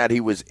 knowing that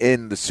he was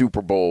in the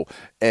Super Bowl,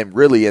 and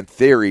really, in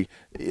theory,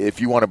 if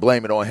you want to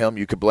blame it on him,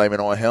 you could blame it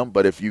on him.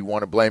 But if you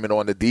want to blame it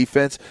on the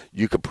defense,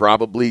 you could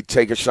probably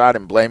take a shot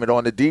and blame it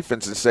on the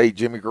defense and say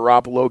Jimmy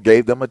Garoppolo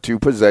gave them a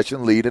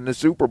 2-possession lead in the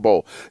Super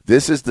Bowl.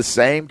 This is the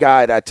same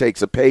guy that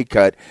takes a pay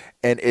cut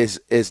and is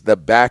the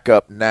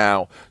backup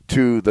now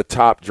to the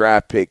top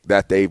draft pick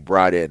that they've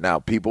brought in. Now,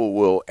 people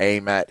will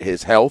aim at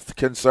his health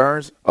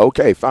concerns.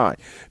 Okay, fine.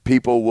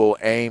 People will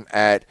aim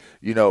at,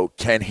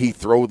 can he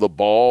throw the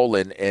ball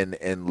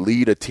and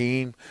lead a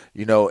team,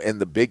 in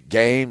the big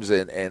games,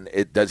 and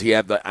does he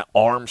have the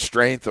arm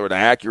strength or the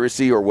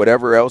accuracy or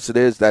whatever else it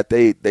is that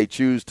they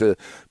choose to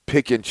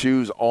pick and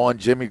choose on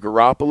Jimmy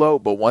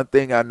Garoppolo. But one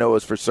thing I know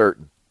is for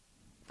certain,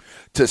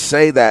 to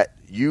say that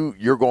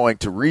you're going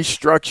to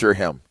restructure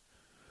him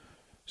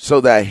so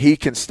that he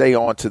can stay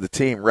on to the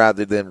team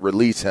rather than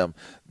release him,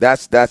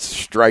 that's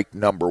strike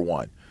number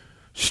one.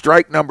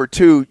 Strike number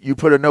two, you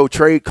put a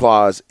no-trade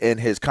clause in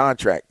his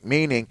contract,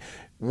 meaning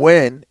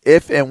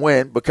if and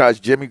when, because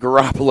Jimmy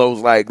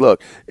Garoppolo's like,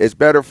 look, it's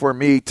better for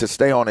me to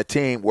stay on a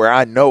team where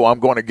I know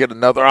I'm going to get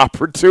another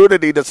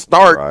opportunity to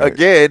start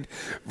again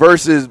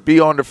versus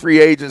be on the free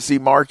agency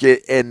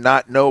market and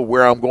not know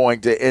where I'm going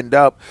to end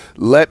up.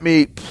 Let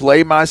me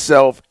play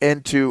myself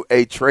into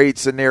a trade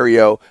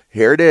scenario.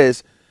 Here it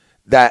is,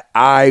 that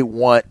I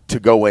want to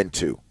go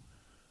into.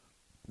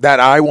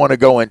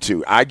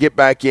 I get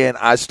back in,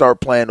 I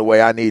start playing the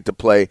way I need to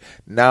play.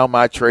 Now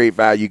my trade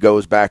value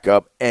goes back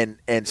up,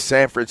 and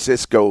San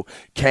Francisco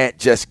can't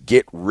just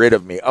get rid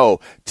of me. Oh,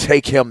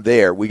 take him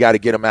there. We got to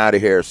get him out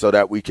of here so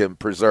that we can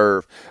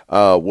preserve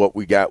what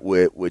we got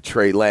with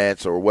Trey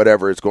Lance or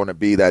whatever it's going to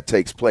be that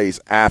takes place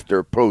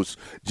after post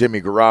Jimmy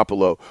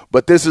Garoppolo.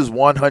 But this is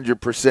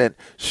 100%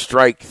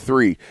 strike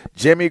three.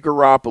 Jimmy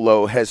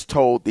Garoppolo has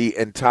told the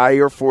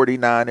entire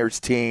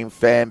 49ers team,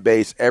 fan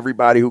base,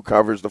 everybody who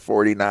covers the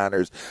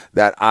 49ers,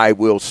 that I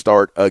will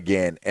start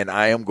again, and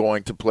I am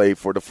going to play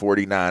for the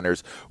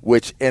 49ers,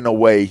 which in a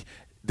way,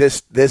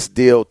 this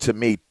deal to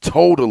me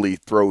totally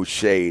throws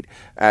shade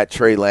at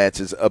Trey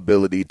Lance's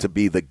ability to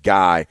be the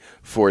guy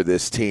for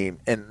this team.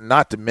 And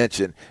not to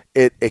mention,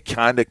 it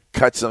kind of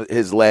cuts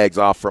his legs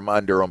off from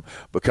under him,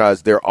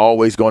 because they're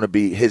always going to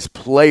be his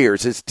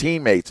players, his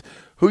teammates,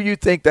 who you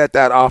think that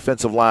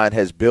offensive line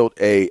has built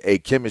a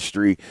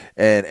chemistry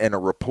and a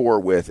rapport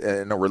with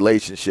and a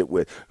relationship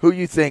with, who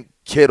you think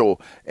Kittle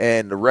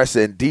and the rest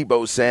of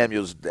Deebo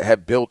Samuels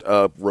have built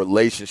a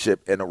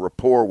relationship and a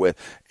rapport with.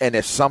 And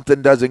if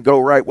something doesn't go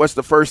right, what's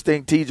the first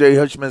thing TJ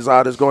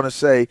Houshmandzadeh is going to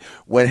say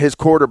when his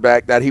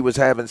quarterback that he was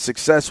having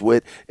success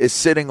with is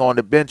sitting on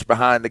the bench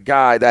behind the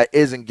guy that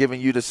isn't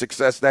giving you the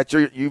success that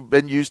you've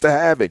been used to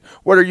having?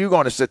 What are you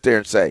going to sit there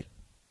and say?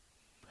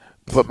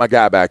 Put my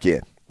guy back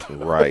in.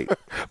 Right.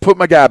 Put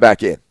my guy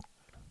back in.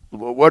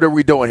 What are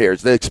we doing here?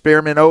 Is the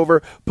experiment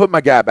over? Put my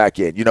guy back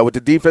in. You know what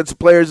the defensive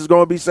players is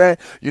going to be saying?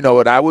 You know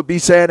what I would be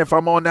saying if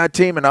I'm on that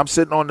team and I'm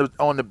sitting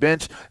on the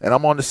bench and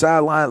I'm on the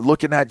sideline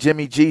looking at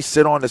Jimmy G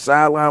sit on the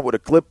sideline with a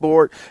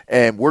clipboard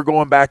and we're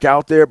going back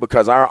out there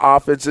because our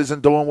offense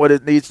isn't doing what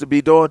it needs to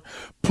be doing?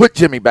 Put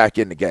Jimmy back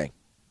in the game.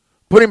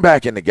 Put him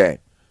back in the game.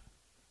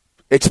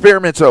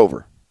 Experiment's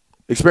over.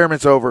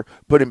 Experiment's over.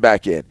 Put him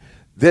back in.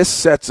 This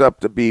sets up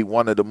to be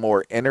one of the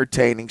more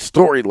entertaining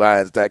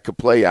storylines that could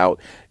play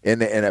out in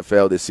the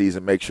NFL this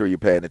season. Make sure you're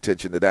paying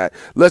attention to that.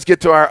 Let's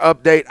get to our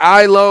update.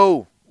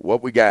 ILO,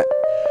 what we got?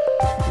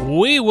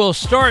 We will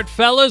start,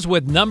 fellas,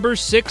 with number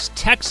 6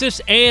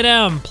 Texas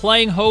A&M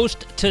playing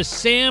host to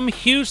Sam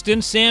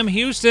Houston. Sam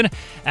Houston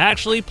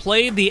actually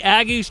played the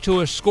Aggies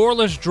to a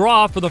scoreless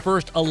draw for the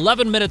first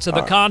 11 minutes of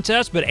the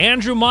contest, but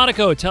Andrew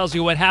Monaco tells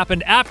you what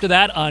happened after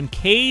that on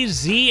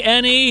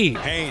KZNE.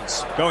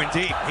 Haynes going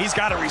deep. He's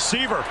got a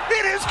receiver.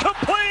 It is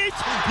complete.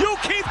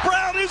 Keith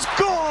Brown is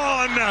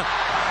gone.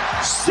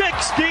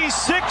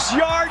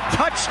 66-yard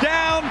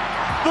touchdown.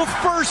 The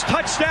first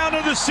touchdown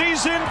of the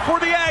season for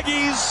the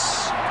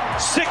Aggies.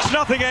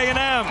 6-0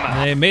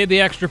 A&M. They made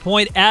the extra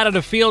point, added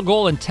a field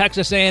goal, and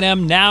Texas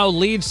A&M now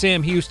leads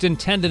Sam Houston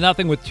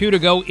 10-0 with 2 to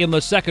go in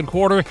the second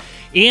quarter.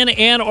 In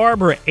Ann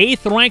Arbor,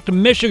 8th-ranked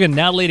Michigan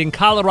now leading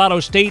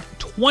Colorado State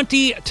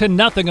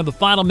 20-0 in the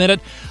final minute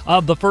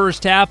of the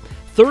first half.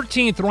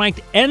 13th-ranked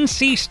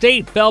NC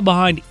State fell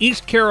behind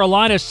East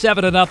Carolina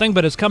 7-0,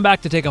 but has come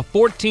back to take a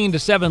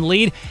 14-7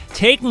 lead,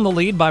 taking the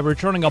lead by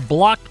returning a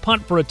blocked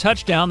punt for a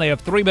touchdown. They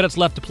have 3 minutes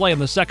left to play in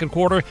the second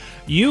quarter.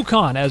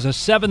 UConn has a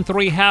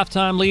 7-3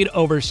 halftime lead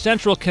over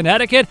Central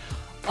Connecticut.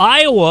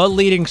 Iowa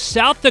leading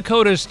South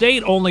Dakota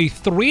State only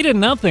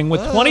 3-0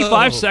 with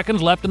 25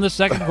 seconds left in the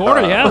second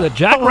quarter. Yeah, the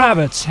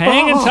Jackrabbits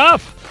hanging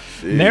tough.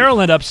 Jeez.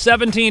 Maryland up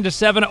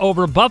 17-7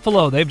 over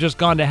Buffalo. They've just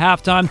gone to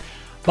halftime.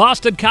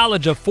 Boston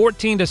College a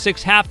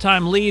 14-6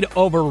 halftime lead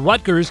over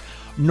Rutgers.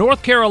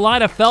 North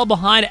Carolina fell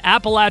behind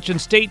Appalachian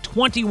State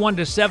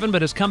 21-7,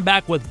 but has come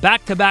back with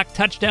back-to-back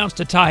touchdowns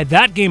to tie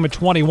that game at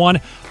 21.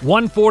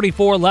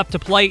 1:44 left to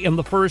play in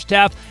the first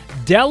half.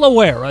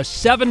 Delaware a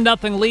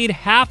 7-0 lead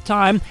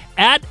halftime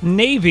at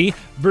Navy.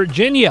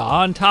 Virginia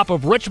on top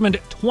of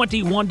Richmond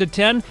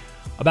 21-10.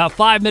 About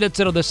 5 minutes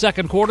into the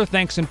second quarter,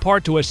 thanks in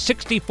part to a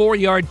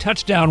 64-yard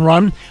touchdown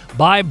run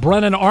by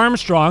Brennan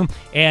Armstrong.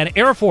 And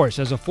Air Force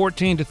has a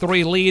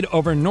 14-3 lead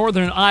over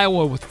Northern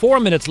Iowa with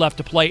 4 minutes left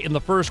to play in the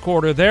first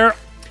quarter there.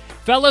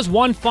 Fellas,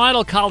 one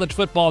final college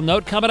football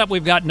note. Coming up,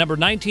 we've got number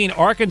 19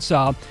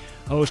 Arkansas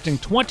hosting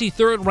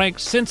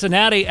 23rd-ranked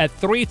Cincinnati at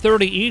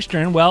 3:30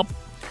 Eastern. Well,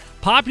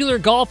 popular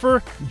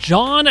golfer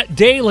John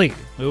Daly,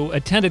 who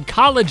attended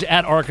college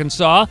at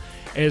Arkansas,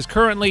 is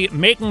currently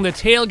making the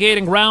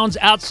tailgating rounds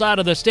outside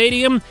of the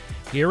stadium.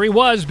 Here he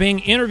was being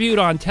interviewed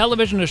on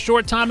television a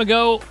short time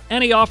ago,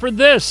 and he offered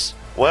this.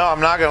 Well, I'm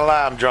not going to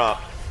lie, I'm drunk.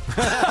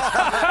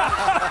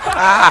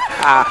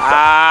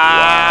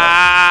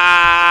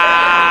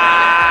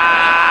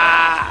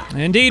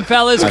 Indeed,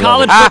 fellas,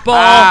 college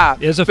football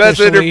is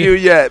officially best interview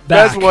yet.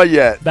 Back. Best one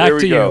yet. Back there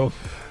we to go.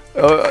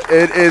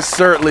 It is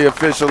certainly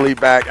officially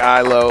back,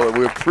 ILO, and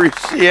we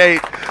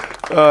appreciate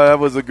that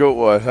was a good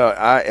one.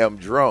 I am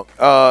drunk.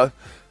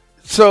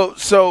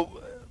 So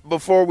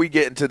before we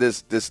get into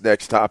this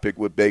next topic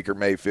with Baker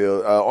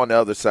Mayfield, on the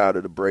other side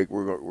of the break,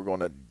 we're going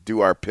to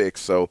do our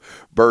picks. So,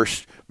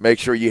 Bursch, make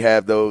sure you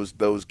have those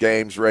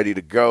games ready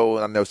to go.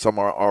 I know some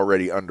are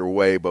already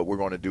underway, but we're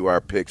going to do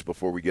our picks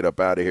before we get up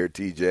out of here,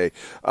 TJ.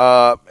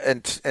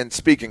 And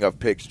speaking of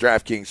picks,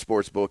 DraftKings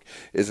Sportsbook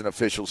is an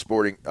official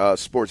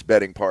sports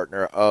betting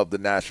partner of the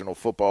National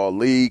Football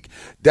League.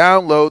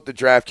 Download the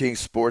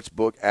DraftKings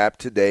Sportsbook app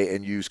today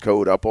and use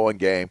code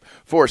UPONGAME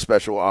for a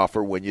special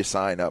offer when you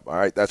sign up. All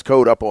right, that's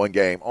code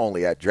UPONGAME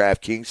only at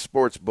DraftKings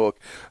Sportsbook.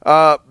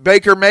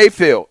 Baker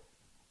Mayfield.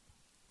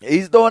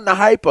 He's doing the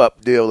hype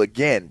up deal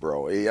again,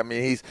 bro. I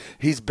mean,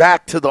 he's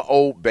back to the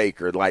old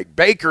Baker. Like,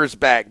 Baker's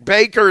back.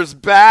 Baker's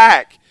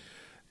back.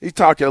 He's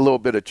talking a little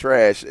bit of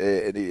trash,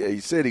 and he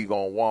said he's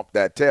going to womp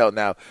that tail.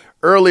 Now,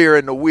 earlier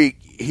in the week,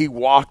 he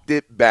walked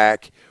it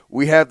back.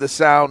 We have the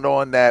sound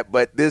on that,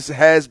 but this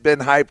has been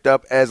hyped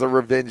up as a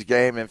revenge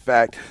game. In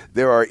fact,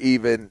 there are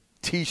even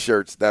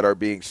T-shirts that are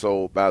being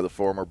sold by the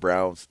former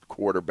Browns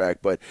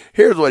quarterback. But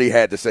here's what he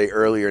had to say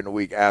earlier in the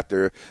week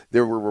after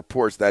there were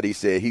reports that he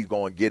said he's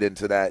going to get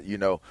into that, he's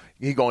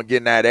going to get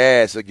in that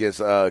ass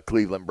against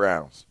Cleveland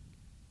Browns.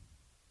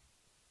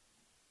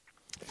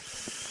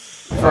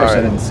 First,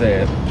 I didn't say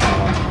it.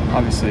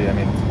 Obviously, I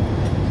mean,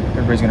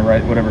 everybody's going to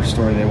write whatever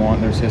story they want.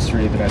 There's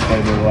history that I've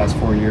played over the last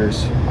 4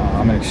 years.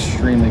 I'm an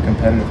extremely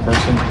competitive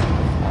person.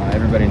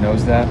 Everybody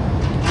knows that.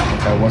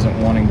 If I wasn't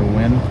wanting to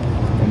win,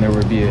 then there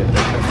would be a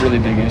really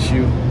big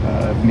issue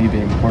of me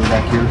being the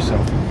quarterback here. So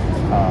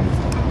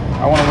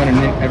I want to win in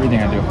everything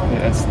I do.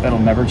 That'll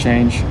never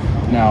change.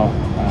 Now,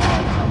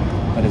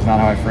 that is not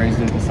how I phrased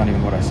it. That's not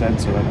even what I said,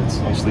 so I'll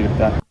just leave it at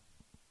that.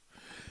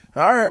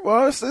 All right.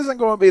 Well, this isn't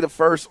going to be the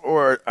first,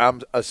 or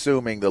I'm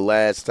assuming the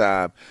last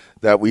time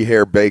that we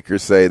hear Baker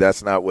say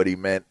that's not what he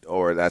meant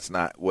or that's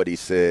not what he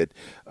said.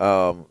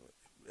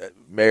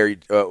 Mary,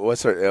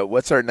 what's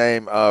her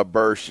name?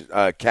 Bursch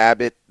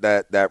Cabot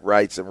that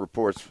writes and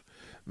reports.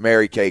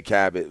 Mary Kay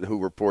Cabot, who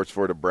reports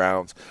for the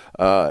Browns.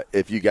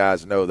 If you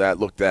guys know that,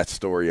 look that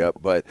story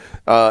up. But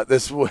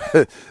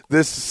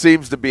this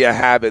seems to be a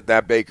habit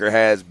that Baker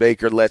has.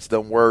 Baker lets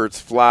them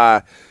words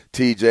fly,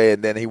 TJ,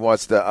 and then he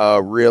wants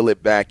to reel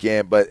it back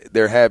in. But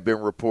there have been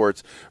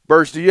reports.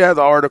 Bursch, do you have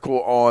the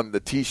article on the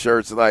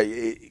T-shirts? Like,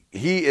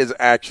 he is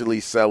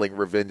actually selling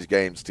Revenge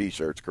Games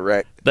T-shirts,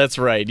 correct? That's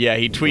right. Yeah,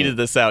 he tweeted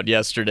this out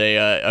yesterday,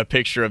 a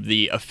picture of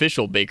the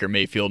official Baker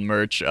Mayfield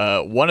merch.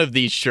 One of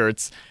these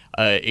shirts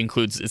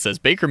it says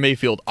Baker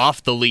Mayfield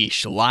off the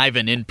leash, live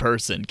and in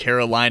person,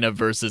 Carolina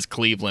versus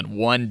Cleveland,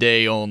 one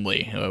day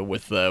only,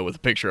 with a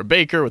picture of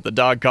Baker with the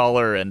dog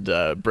collar and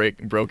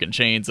broken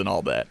chains and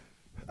all that.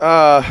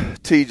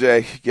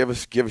 TJ, give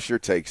us your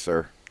take,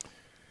 sir.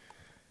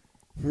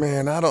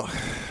 Man,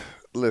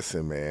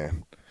 listen,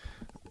 man.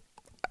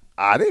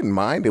 I didn't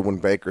mind it when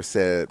Baker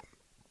said,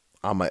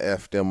 "I'ma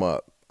F them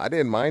up." I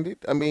didn't mind it.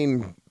 I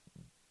mean,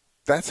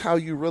 that's how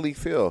you really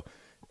feel,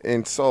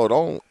 and so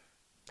don't.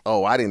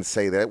 Oh, I didn't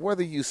say that.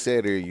 Whether you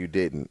said it or you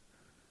didn't,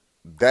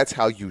 that's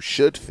how you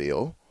should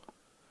feel.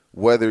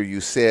 Whether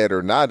you said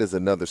or not is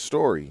another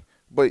story.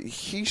 But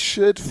he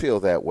should feel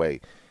that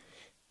way.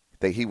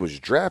 That he was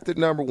drafted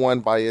number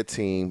 1 by a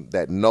team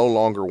that no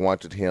longer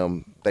wanted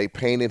him. They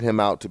painted him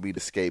out to be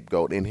the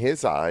scapegoat. In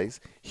his eyes,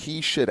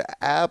 he should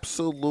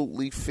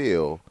absolutely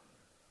feel,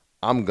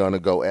 I'm going to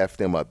go F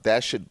them up.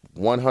 That should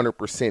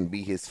 100%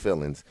 be his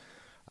feelings.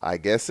 I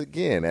guess,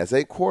 again, as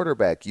a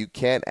quarterback, you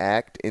can't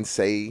act and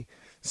say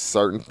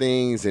certain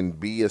things and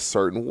be a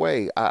certain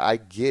way. I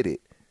get it.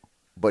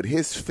 But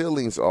his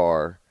feelings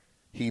are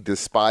he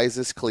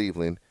despises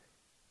Cleveland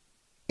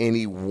and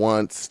he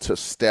wants to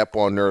step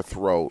on their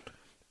throat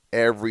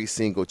every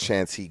single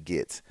chance he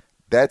gets.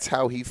 That's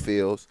how he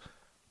feels.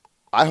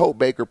 I hope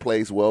Baker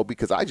plays well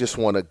because I just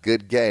want a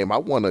good game. I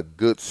want a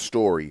good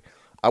story.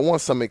 I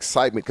want some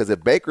excitement because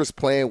if Baker's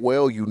playing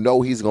well, you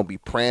know he's going to be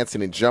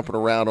prancing and jumping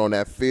around on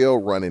that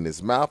field, running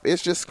his mouth.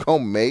 It's just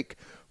going to make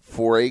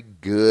for a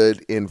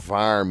good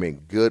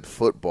environment, good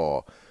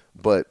football.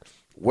 But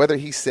whether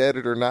he said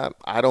it or not,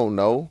 I don't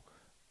know.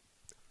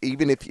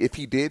 Even if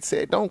he did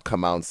say it, don't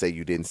come out and say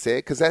you didn't say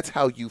it because that's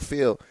how you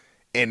feel.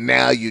 And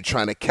now you're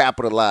trying to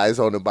capitalize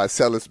on it by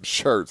selling some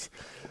shirts.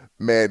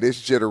 Man,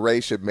 this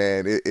generation,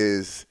 man,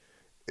 it's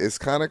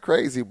kind of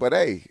crazy. But,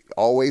 hey,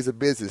 always a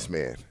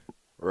businessman.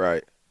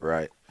 Right.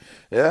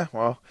 Yeah,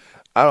 well,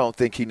 I don't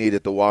think he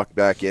needed to walk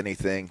back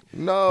anything.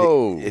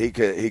 No. He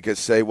could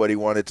say what he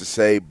wanted to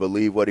say,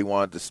 believe what he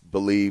wanted to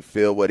believe,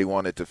 feel what he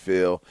wanted to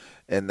feel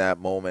in that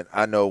moment.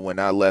 I know when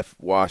I left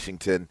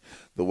Washington,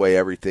 the way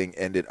everything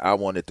ended, I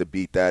wanted to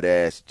beat that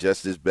ass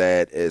just as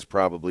bad as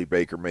probably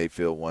Baker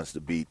Mayfield wants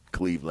to beat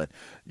Cleveland.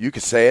 You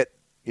could say it,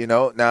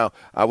 Now,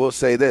 I will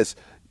say this.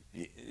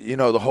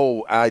 The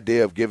whole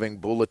idea of giving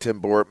bulletin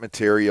board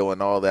material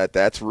and all that,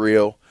 that's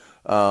real.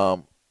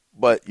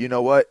 But you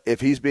know what?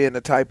 If he's being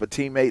the type of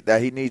teammate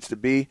that he needs to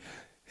be,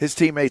 his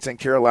teammates in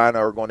Carolina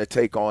are going to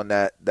take on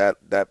that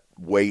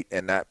weight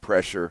and that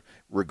pressure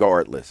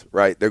regardless,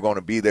 right? They're going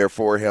to be there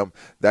for him.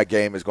 That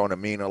game is going to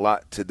mean a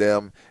lot to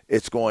them.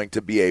 It's going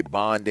to be a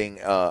bonding,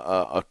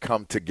 a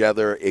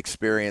come-together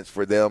experience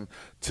for them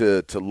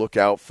to look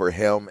out for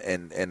him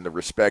and the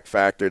respect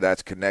factor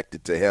that's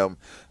connected to him.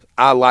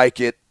 I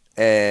like it,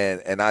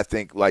 and I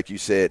think, like you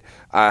said,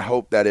 I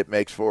hope that it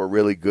makes for a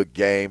really good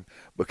game.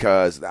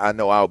 Because I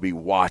know I'll be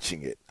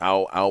watching it.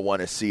 I'll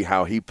want to see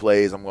how he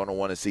plays. I'm going to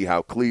want to see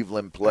how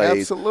Cleveland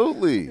plays.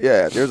 Absolutely.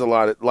 Yeah, there's a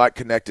lot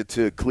connected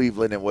to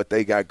Cleveland and what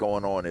they got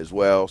going on as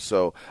well.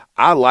 So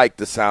I like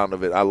the sound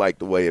of it. I like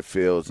the way it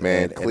feels.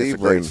 Man, and Cleveland,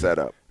 it's a great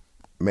setup.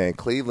 Man,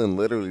 Cleveland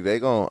literally,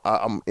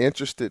 I'm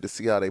interested to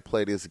see how they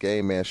play this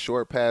game, man.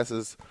 Short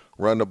passes,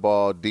 run the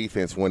ball,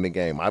 defense win the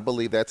game. I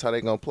believe that's how they're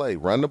going to play.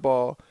 Run the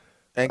ball.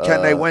 And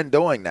can they win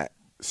doing that?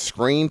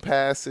 Screen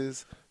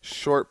passes,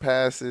 short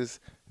passes,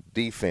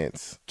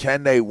 defense.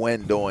 Can they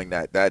win doing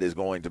that? That is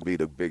going to be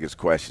the biggest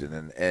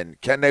question. And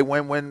can they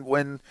win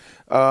when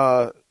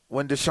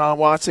Deshaun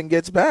Watson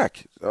gets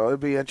back? So it'll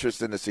be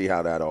interesting to see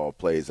how that all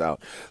plays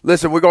out.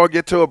 Listen, we're going to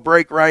get to a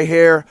break right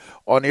here.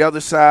 On the other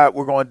side,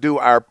 we're going to do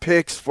our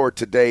picks for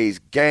today's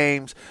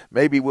games.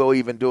 Maybe we'll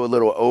even do a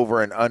little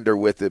over and under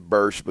with it,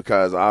 Bursch,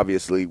 because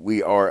obviously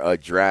we are a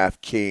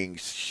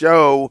DraftKings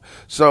show.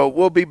 So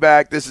we'll be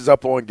back. This is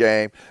Up On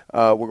Game.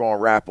 We're going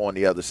to wrap on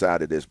the other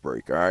side of this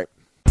break, all right?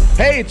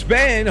 Hey, it's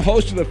Ben,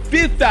 host of the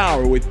Fifth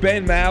Hour with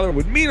Ben Maller. It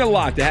would mean a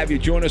lot to have you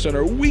join us on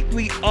our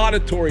weekly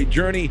auditory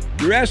journey.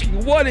 You're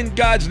asking, what in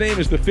God's name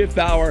is the Fifth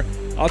Hour?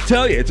 I'll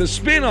tell you, it's a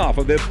spin-off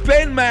of the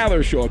Ben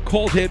Maller Show, a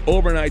cult hit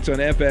overnights on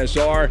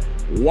FSR.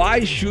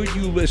 Why should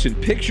you listen?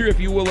 Picture, if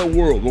you will, a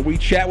world where we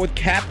chat with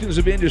captains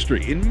of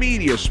industry in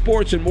media,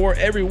 sports, and more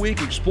every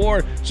week.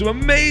 Explore some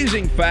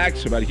amazing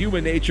facts about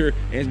human nature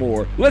and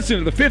more. Listen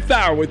to the Fifth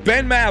Hour with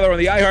Ben Maller on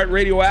the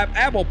iHeartRadio app,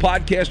 Apple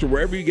Podcast, or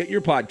wherever you get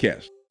your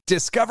podcasts.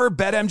 Discover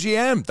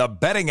BetMGM, the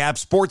betting app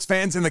sports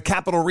fans in the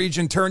capital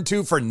region turn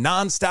to for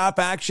nonstop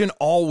action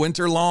all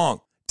winter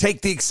long.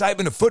 Take the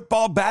excitement of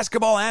football,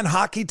 basketball, and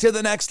hockey to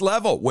the next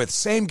level with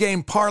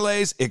same-game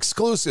parlays,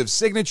 exclusive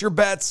signature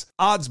bets,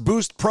 odds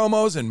boost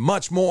promos, and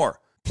much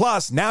more.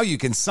 Plus, now you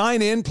can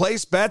sign in,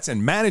 place bets,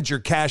 and manage your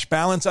cash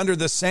balance under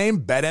the same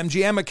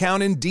BetMGM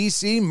account in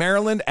D.C.,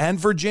 Maryland, and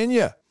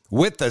Virginia.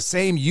 With the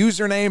same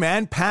username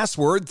and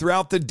password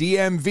throughout the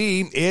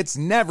DMV, it's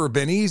never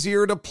been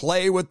easier to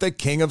play with the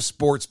king of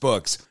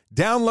sportsbooks.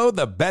 Download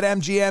the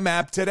BetMGM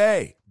app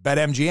today.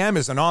 BetMGM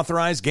is an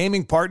authorized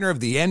gaming partner of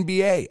the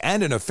NBA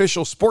and an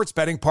official sports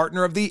betting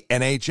partner of the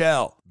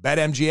NHL.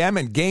 BetMGM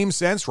and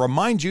GameSense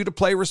remind you to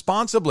play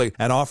responsibly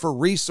and offer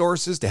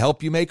resources to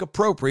help you make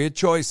appropriate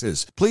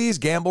choices. Please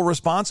gamble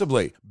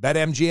responsibly.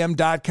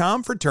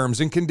 BetMGM.com for terms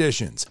and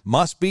conditions.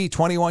 Must be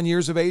 21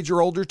 years of age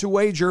or older to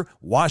wager.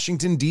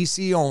 Washington,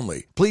 D.C.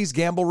 only. Please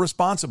gamble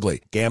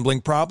responsibly.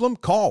 Gambling problem?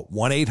 Call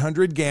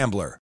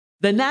 1-800-GAMBLER.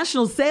 The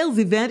national sales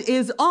event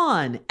is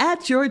on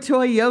at your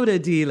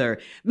Toyota dealer,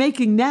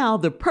 making now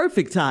the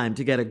perfect time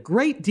to get a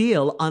great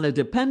deal on a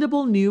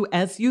dependable new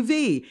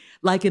SUV,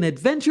 like an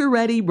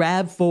adventure-ready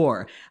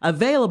RAV4.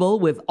 Available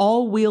with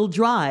all-wheel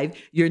drive,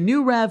 your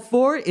new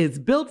RAV4 is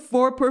built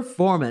for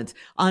performance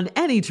on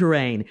any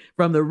terrain,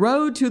 from the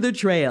road to the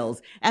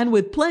trails, and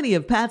with plenty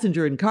of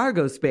passenger and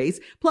cargo space,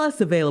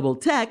 plus available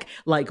tech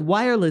like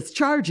wireless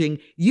charging,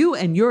 you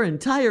and your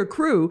entire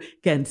crew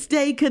can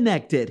stay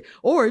connected.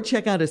 Or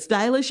check out a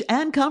stylish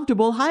and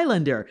comfortable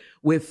Highlander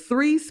with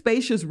 3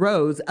 spacious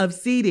rows of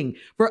seating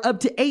for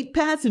up to 8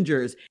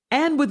 passengers.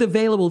 And with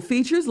available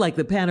features like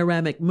the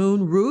panoramic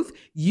moon roof,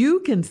 you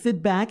can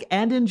sit back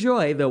and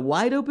enjoy the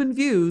wide open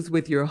views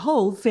with your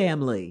whole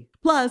family.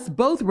 Plus,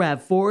 both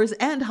RAV4s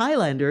and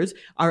Highlanders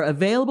are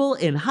available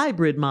in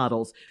hybrid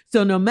models,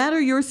 so no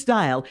matter your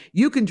style,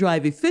 you can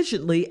drive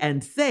efficiently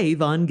and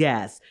save on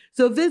gas.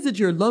 So visit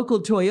your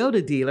local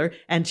Toyota dealer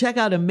and check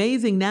out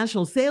amazing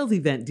national sales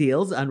event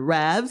deals on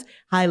RAVs,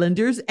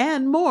 Highlanders,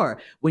 and more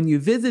when you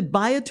visit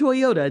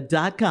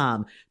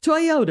buyatoyota.com.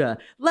 Toyota,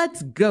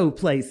 let's go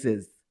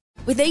places.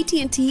 With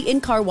AT&T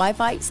in-car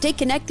Wi-Fi, stay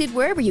connected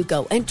wherever you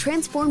go and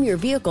transform your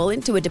vehicle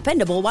into a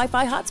dependable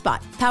Wi-Fi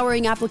hotspot.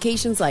 Powering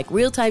applications like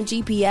real-time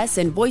GPS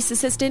and voice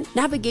assistant,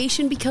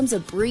 navigation becomes a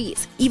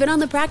breeze. Even on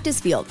the practice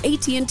field,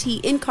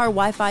 AT&T in-car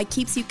Wi-Fi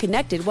keeps you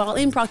connected while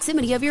in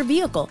proximity of your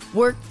vehicle.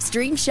 Work,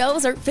 stream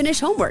shows, or finish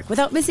homework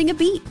without missing a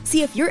beat.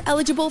 See if you're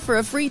eligible for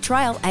a free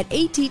trial at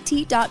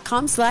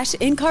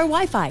att.com/in-car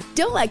Wi-Fi.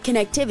 Don't let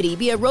connectivity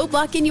be a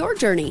roadblock in your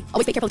journey.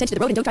 Always pay careful attention to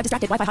the road and don't drive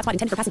distracted. Wi-Fi hotspot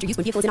intended for passenger use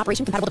when vehicle is in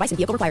operation. Compatible device and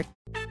vehicle required.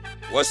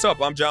 What's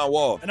up? I'm John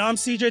Wall. And I'm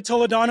CJ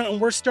Toledano,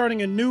 and we're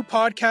starting a new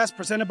podcast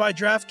presented by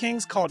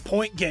DraftKings called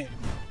Point Game.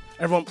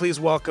 Everyone, please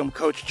welcome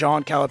Coach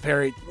John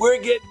Calipari.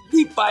 We're getting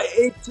beat by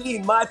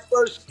 18. My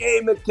first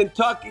game in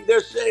Kentucky,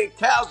 they're saying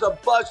Cal's a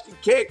bust. He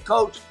can't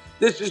coach.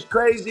 This is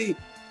crazy.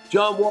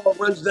 John Wall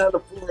runs down the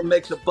floor and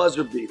makes a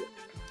buzzer beater.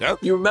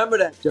 Yep. You remember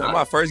that, John? That's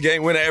my first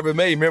game winner I ever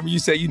made. Remember you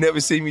said you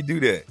never see me do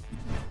that.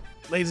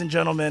 Ladies and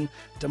gentlemen,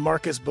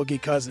 DeMarcus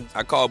Boogie Cousins.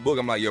 I called Boog.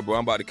 I'm like, yo, bro,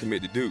 I'm about to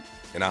commit to Duke.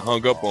 And I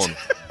hung up on him.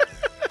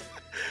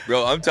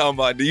 Bro, I'm talking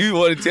about, do you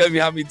want to tell me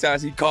how many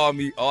times he called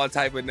me all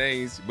type of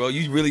names? Bro,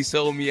 you really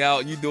sold me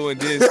out. You doing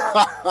this.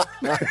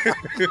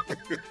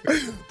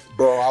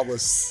 Bro, I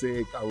was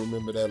sick. I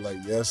remember that like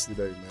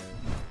yesterday, man.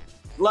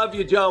 Love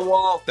you, John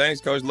Wall.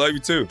 Thanks, Coach. Love you,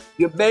 too.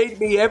 You made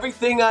me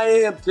everything I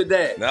am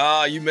today.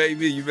 Nah, you made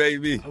me. You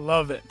made me. I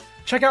love it.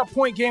 Check out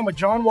Point Game with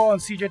John Wall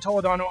and CJ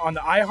Toledano on the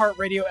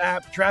iHeartRadio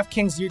app,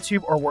 DraftKings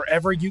YouTube, or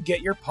wherever you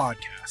get your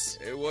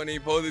podcasts. It wasn't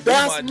even supposed to be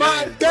That's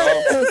my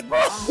dance,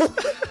 bro.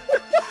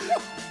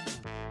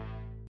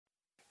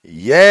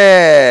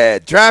 Yeah,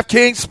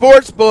 DraftKings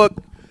Sportsbook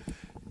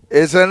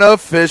is an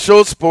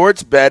official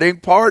sports betting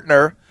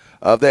partner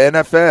of the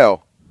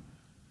NFL.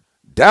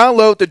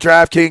 Download the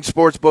DraftKings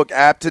Sportsbook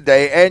app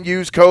today and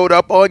use code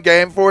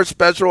UPONGAME for a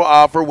special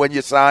offer when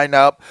you sign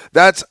up.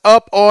 That's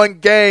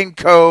UPONGAME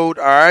code,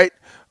 all right?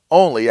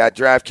 Only at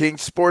DraftKings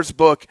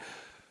Sportsbook.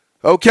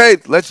 Okay,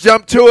 let's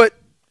jump to it.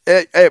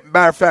 Hey,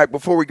 matter of fact,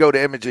 before we go to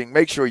imaging,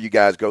 make sure you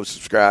guys go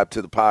subscribe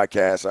to the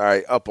podcast, all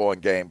right? Up On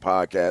Game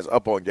podcast,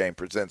 Up On Game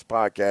Presents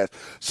podcast.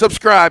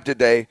 Subscribe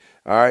today,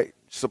 all right?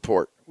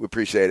 Support. We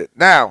appreciate it.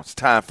 Now it's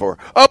time for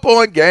Up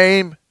On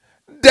Game,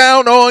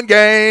 Down On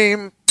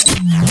Game.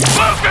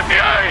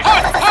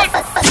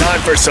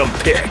 Time for some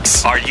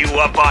picks. Are you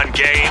up on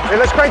game? Hey,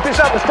 let's crank this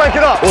up. Let's crank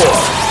it up.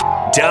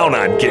 Or down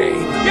on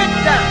game? Get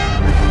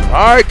down.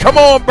 All right, come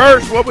on,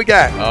 Burst. What we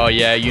got? Oh,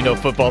 yeah, you know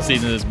football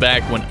season is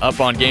back when Up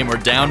On Game or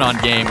Down On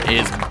Game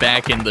is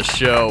back in the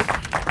show.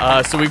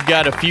 So we've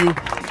got a few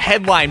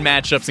headline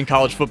matchups in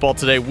college football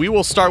today. We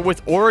will start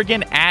with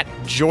Oregon at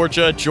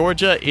Georgia.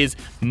 Georgia is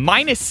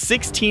minus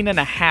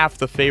 16.5,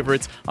 the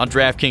favorites on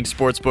DraftKings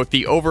Sportsbook.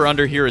 The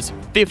over-under here is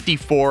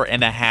 54.5.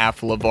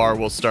 LeVar,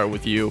 we'll start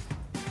with you.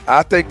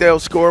 I think they'll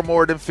score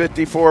more than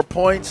 54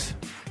 points,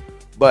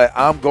 but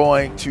I'm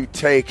going to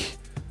take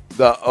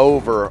the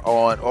over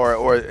on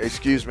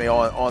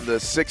the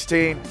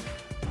 16.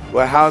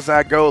 Well, how's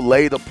that go?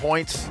 Lay the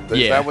points?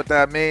 Is that what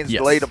that means?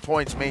 Yes. Lay the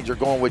points means you're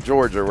going with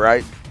Georgia,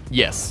 right?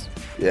 Yes.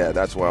 Yeah,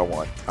 that's what I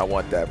want. I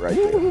want that right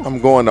there. I'm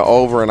going to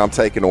over, and I'm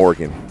taking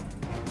Oregon.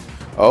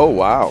 Oh,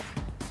 wow.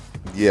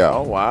 Yeah.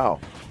 Oh, wow.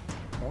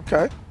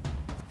 Okay.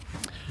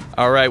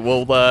 All right,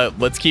 well,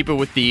 let's keep it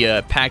with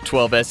the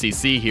Pac-12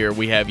 SEC here.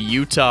 We have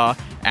Utah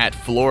at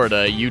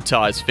Florida.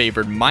 Utah is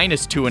favored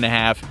minus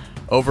 2.5.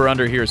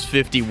 Over-under here is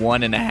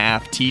 51.5.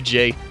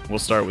 TJ, we'll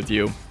start with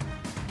you.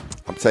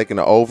 I'm taking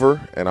the over,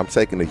 and I'm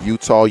taking the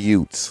Utah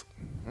Utes.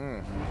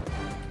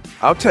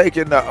 I'm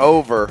taking the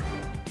over,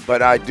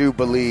 but I do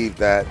believe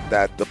that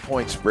the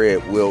point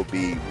spread will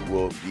be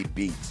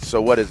beat.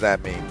 So what does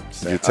that mean?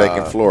 You're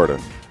taking Florida.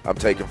 I'm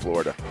taking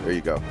Florida. There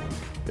you go.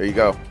 There you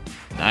go.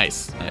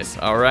 Nice.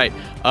 All right.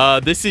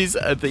 This is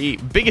the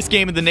biggest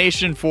game of the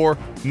nation for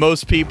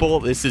most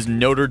people. This is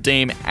Notre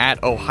Dame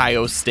at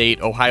Ohio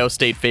State. Ohio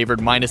State favored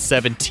minus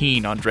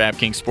 17 on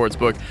DraftKings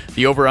Sportsbook.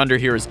 The over-under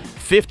here is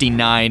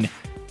 59.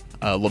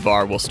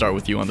 LeVar, we'll start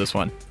with you on this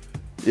one.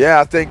 Yeah,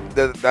 I think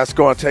that's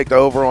going to take the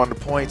over on the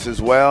points as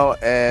well.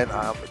 And,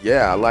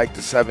 I like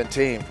the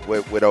 17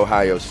 with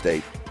Ohio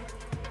State.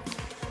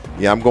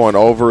 Yeah, I'm going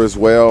over as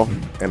well,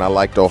 and I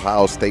like the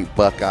Ohio State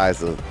Buckeyes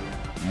to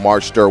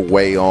march their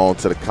way on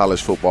to the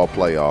college football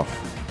playoff.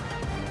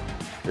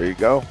 There you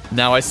go.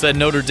 Now, I said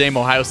Notre Dame,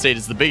 Ohio State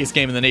is the biggest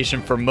game in the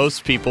nation for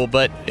most people,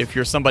 but if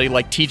you're somebody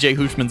like TJ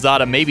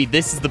Houshmandzadeh, maybe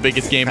this is the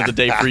biggest game of the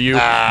day for you.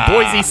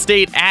 Boise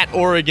State at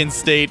Oregon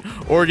State.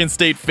 Oregon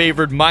State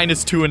favored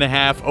minus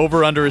 2.5.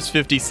 Over-under is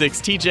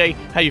 56. TJ,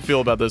 how you feel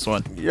about this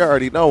one? You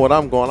already know what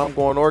I'm going. I'm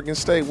going Oregon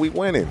State. We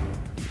winning.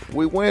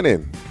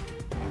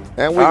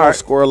 And we're going to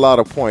score a lot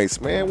of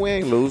points. Man, we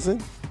ain't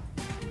losing.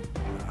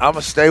 I'm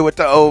going to stay with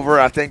the over.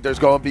 I think there's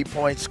going to be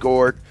points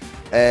scored.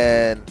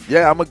 And,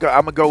 yeah, I'm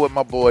gonna go with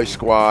my boy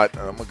squad.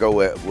 I'm going to go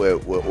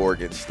with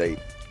Oregon State.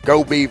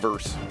 Go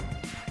Beavers.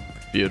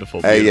 Beautiful.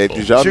 Hey, yeah,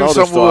 did y'all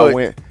notice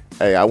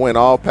I went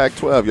all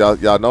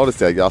Pac-12. Y'all noticed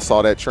that? Y'all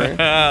saw that trend?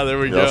 There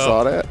we go. Y'all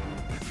saw that?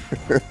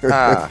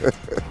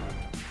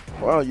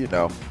 Well,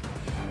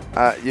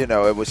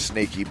 it was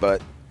sneaky, but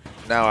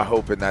now I'm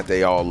hoping that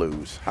they all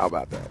lose. How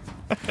about that?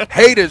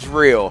 Hate is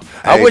real.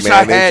 I wish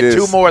I had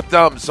two more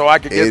thumbs so I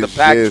could get the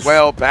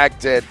Pac-12,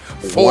 Pac-10,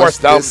 four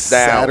thumbs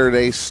down.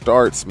 Saturday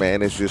starts,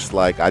 man. It's just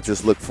like I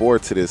just look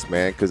forward to this,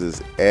 man, because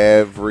it's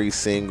every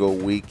single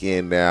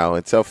weekend now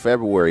until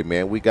February,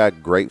 man. We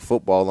got great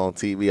football on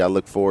TV. I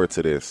look forward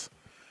to this.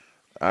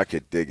 I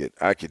could dig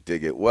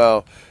it.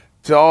 Well,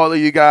 to all of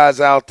you guys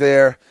out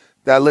there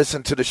that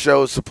listen to the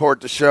show,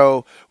 support the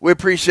show, we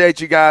appreciate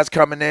you guys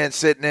coming in,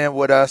 sitting in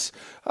with us.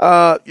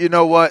 You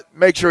know what?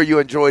 Make sure you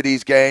enjoy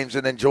these games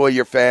and enjoy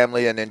your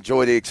family and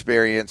enjoy the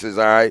experiences,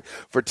 all right?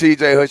 For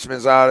TJ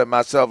Houshmandzadeh,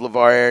 myself,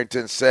 LeVar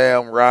Arrington,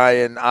 Sam,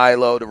 Ryan,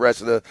 Ilo, the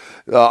rest of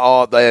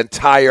the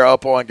entire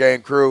Up On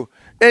Game crew,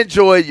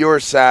 enjoy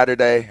your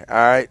Saturday, all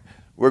right?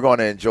 We're going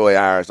to enjoy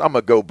ours. I'm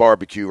going to go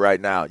barbecue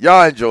right now.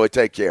 Y'all enjoy.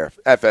 Take care.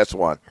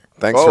 FS1.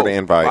 Thanks for the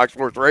invite. Fox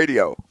Sports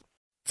Radio.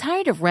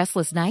 Tired of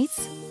restless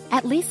nights?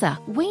 At Leesa,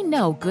 we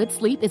know good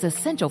sleep is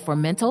essential for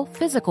mental,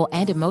 physical,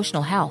 and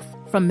emotional health.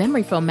 From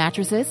memory foam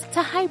mattresses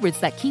to hybrids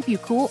that keep you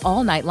cool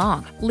all night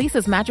long,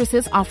 Leesa's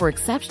mattresses offer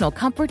exceptional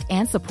comfort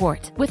and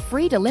support with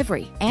free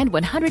delivery and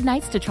 100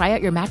 nights to try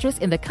out your mattress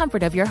in the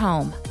comfort of your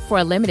home. For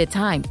a limited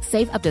time,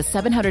 save up to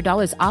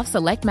 $700 off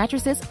select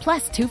mattresses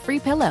plus 2 free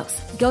pillows.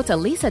 Go to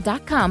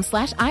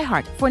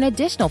leesa.com/iHeart for an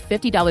additional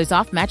 $50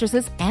 off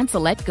mattresses and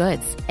select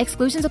goods.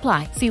 Exclusions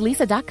apply. See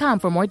leesa.com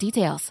for more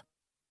details.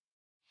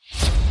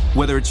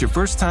 Whether it's your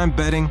first time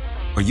betting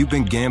or you've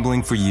been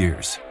gambling for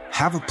years,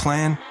 have a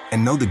plan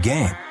and know the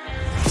game.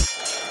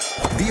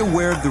 Be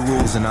aware of the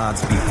rules and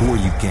odds before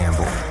you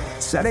gamble.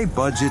 Set a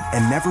budget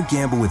and never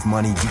gamble with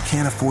money you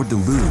can't afford to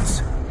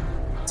lose.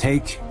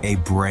 Take a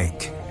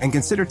break and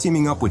consider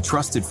teaming up with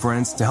trusted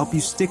friends to help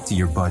you stick to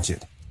your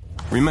budget.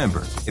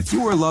 Remember, if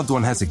you or a loved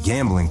one has a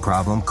gambling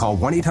problem, call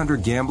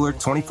 1-800-GAMBLER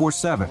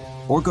 24/7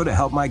 or go to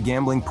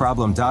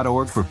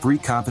helpmygamblingproblem.org for free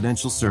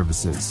confidential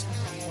services.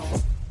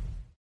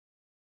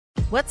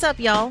 What's up,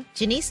 y'all?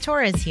 Janice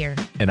Torres here.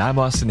 And I'm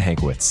Austin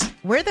Hankwitz.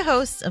 We're the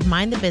hosts of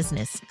Mind the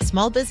Business,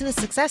 Small Business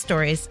Success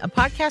Stories, a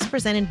podcast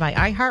presented by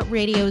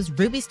iHeartRadio's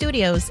Ruby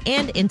Studios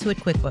and Intuit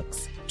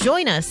QuickBooks.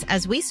 Join us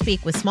as we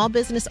speak with small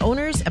business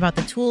owners about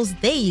the tools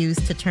they use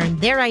to turn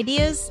their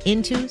ideas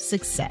into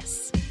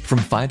success. From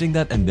finding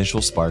that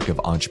initial spark of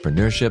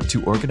entrepreneurship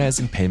to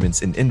organizing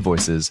payments and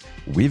invoices,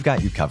 we've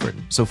got you covered.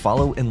 So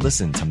follow and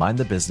listen to Mind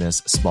the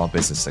Business, Small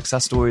Business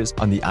Success Stories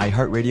on the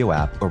iHeartRadio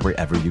app or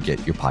wherever you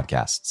get your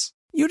podcasts.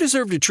 You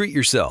deserve to treat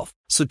yourself,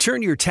 so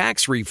turn your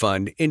tax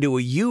refund into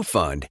a U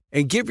fund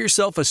and give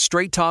yourself a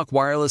Straight Talk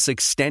Wireless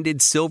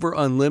Extended Silver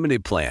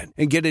Unlimited plan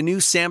and get a new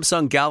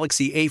Samsung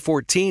Galaxy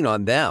A14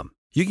 on them.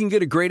 You can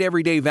get a great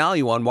everyday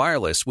value on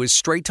wireless with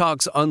Straight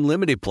Talk's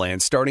Unlimited plan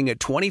starting at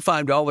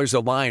 $25 a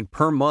line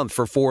per month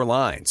for 4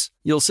 lines.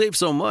 You'll save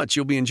so much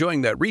you'll be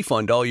enjoying that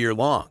refund all year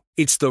long.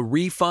 It's the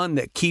refund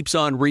that keeps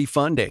on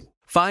refunding.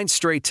 Find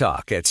Straight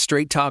Talk at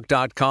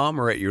straighttalk.com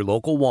or at your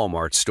local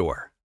Walmart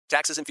store.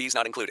 Taxes and fees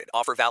not included.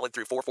 Offer valid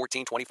through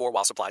 4/14/24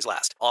 while supplies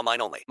last.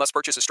 Online only. Must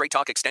purchase a Straight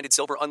Talk Extended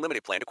Silver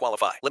Unlimited plan to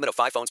qualify. Limit of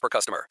 5 phones per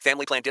customer.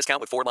 Family plan discount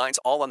with 4 lines,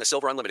 all on the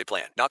Silver Unlimited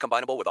plan. Not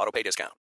combinable with autopay discount.